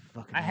bad. You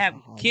fucking I have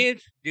alcoholic.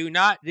 kids. Do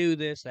not do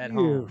this at You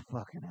home.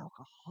 fucking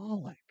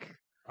alcoholic.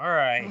 All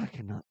right. I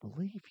cannot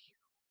believe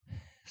you.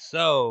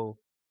 So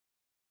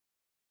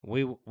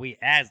we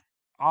as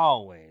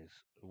always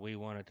we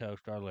want to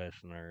toast our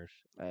listeners,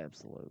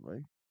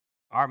 Absolutely.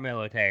 our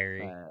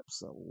military,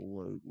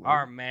 Absolutely.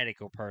 our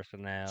medical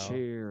personnel,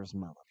 Cheers,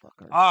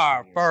 motherfucker.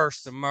 our Cheers.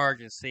 first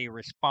emergency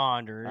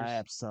responders,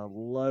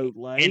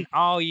 Absolutely. and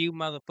all you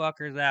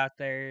motherfuckers out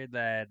there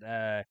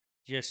that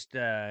just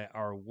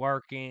are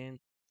working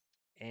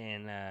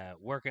and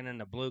working in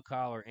the blue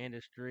collar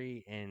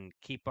industry and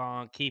keep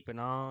on keeping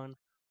on.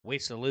 We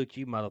salute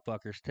you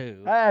motherfuckers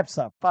too.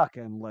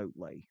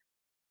 Absolutely.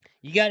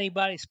 You got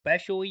anybody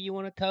special you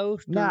want to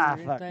toast? Nah, or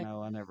fuck anything?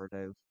 no, I never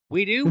do.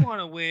 We do want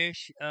to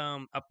wish a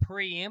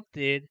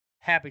preempted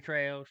happy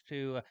trails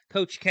to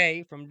Coach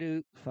K from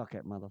Duke. Fuck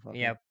that motherfucker.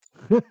 Yeah.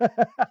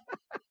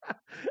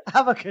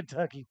 I'm a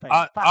Kentucky fan.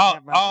 Fuck that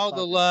all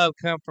the motherfucker. love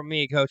come from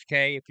me, Coach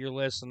K, if you're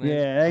listening.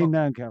 Yeah, ain't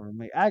none covering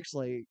me.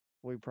 Actually,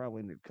 we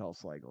probably need to call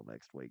Slagle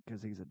next week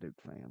because he's a Duke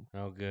fan.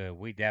 Oh, good.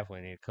 We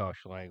definitely need to call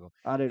Schlegel.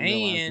 I didn't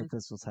realize And that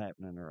this was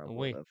happening, or I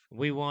would have.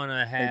 we want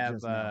to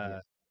have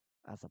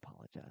I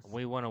apologize.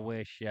 we want to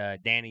wish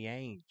Danny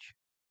Ainge,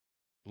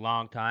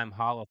 longtime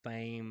Hall of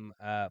Fame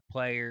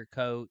player,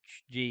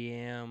 coach,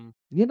 GM.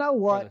 You know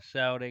what? For the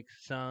Celtics,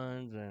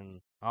 Suns, and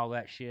all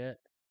that shit.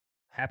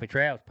 Happy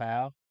trails,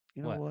 pal.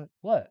 You know what?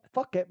 What?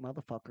 Fuck that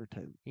motherfucker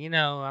too.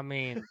 I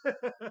mean,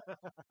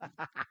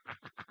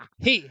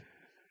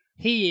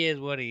 he is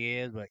what he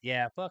is, but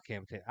yeah, fuck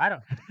him too. I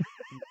don't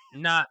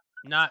not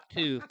not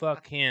to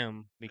fuck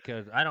him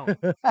because I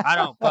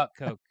don't fuck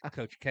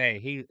Coach K.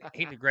 He's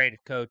the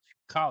greatest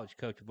college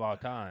coach of all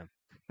time.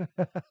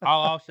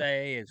 All I'll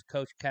say is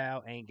Coach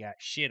Cal ain't got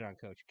shit on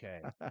Coach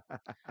K.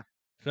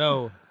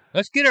 So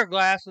let's get our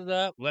glasses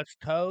up. Let's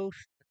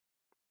toast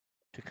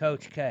to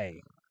Coach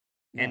K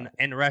No,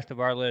 and the rest of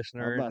our I was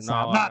listeners about to and say,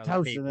 all I'm our not other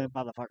toasting people. them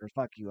motherfuckers.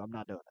 Fuck you. I'm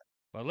not doing it.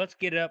 Well, let's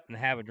get up and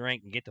have a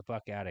drink and get the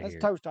fuck out of Let's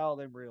here. toast all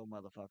them real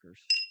motherfuckers.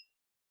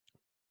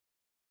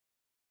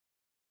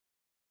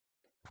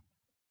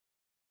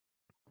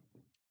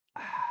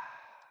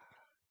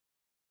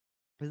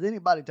 Has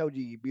anybody told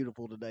you you're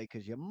beautiful today?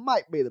 Because you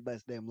might be the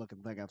best damn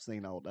looking thing I've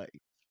seen all day.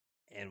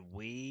 And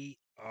we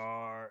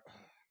are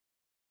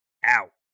out.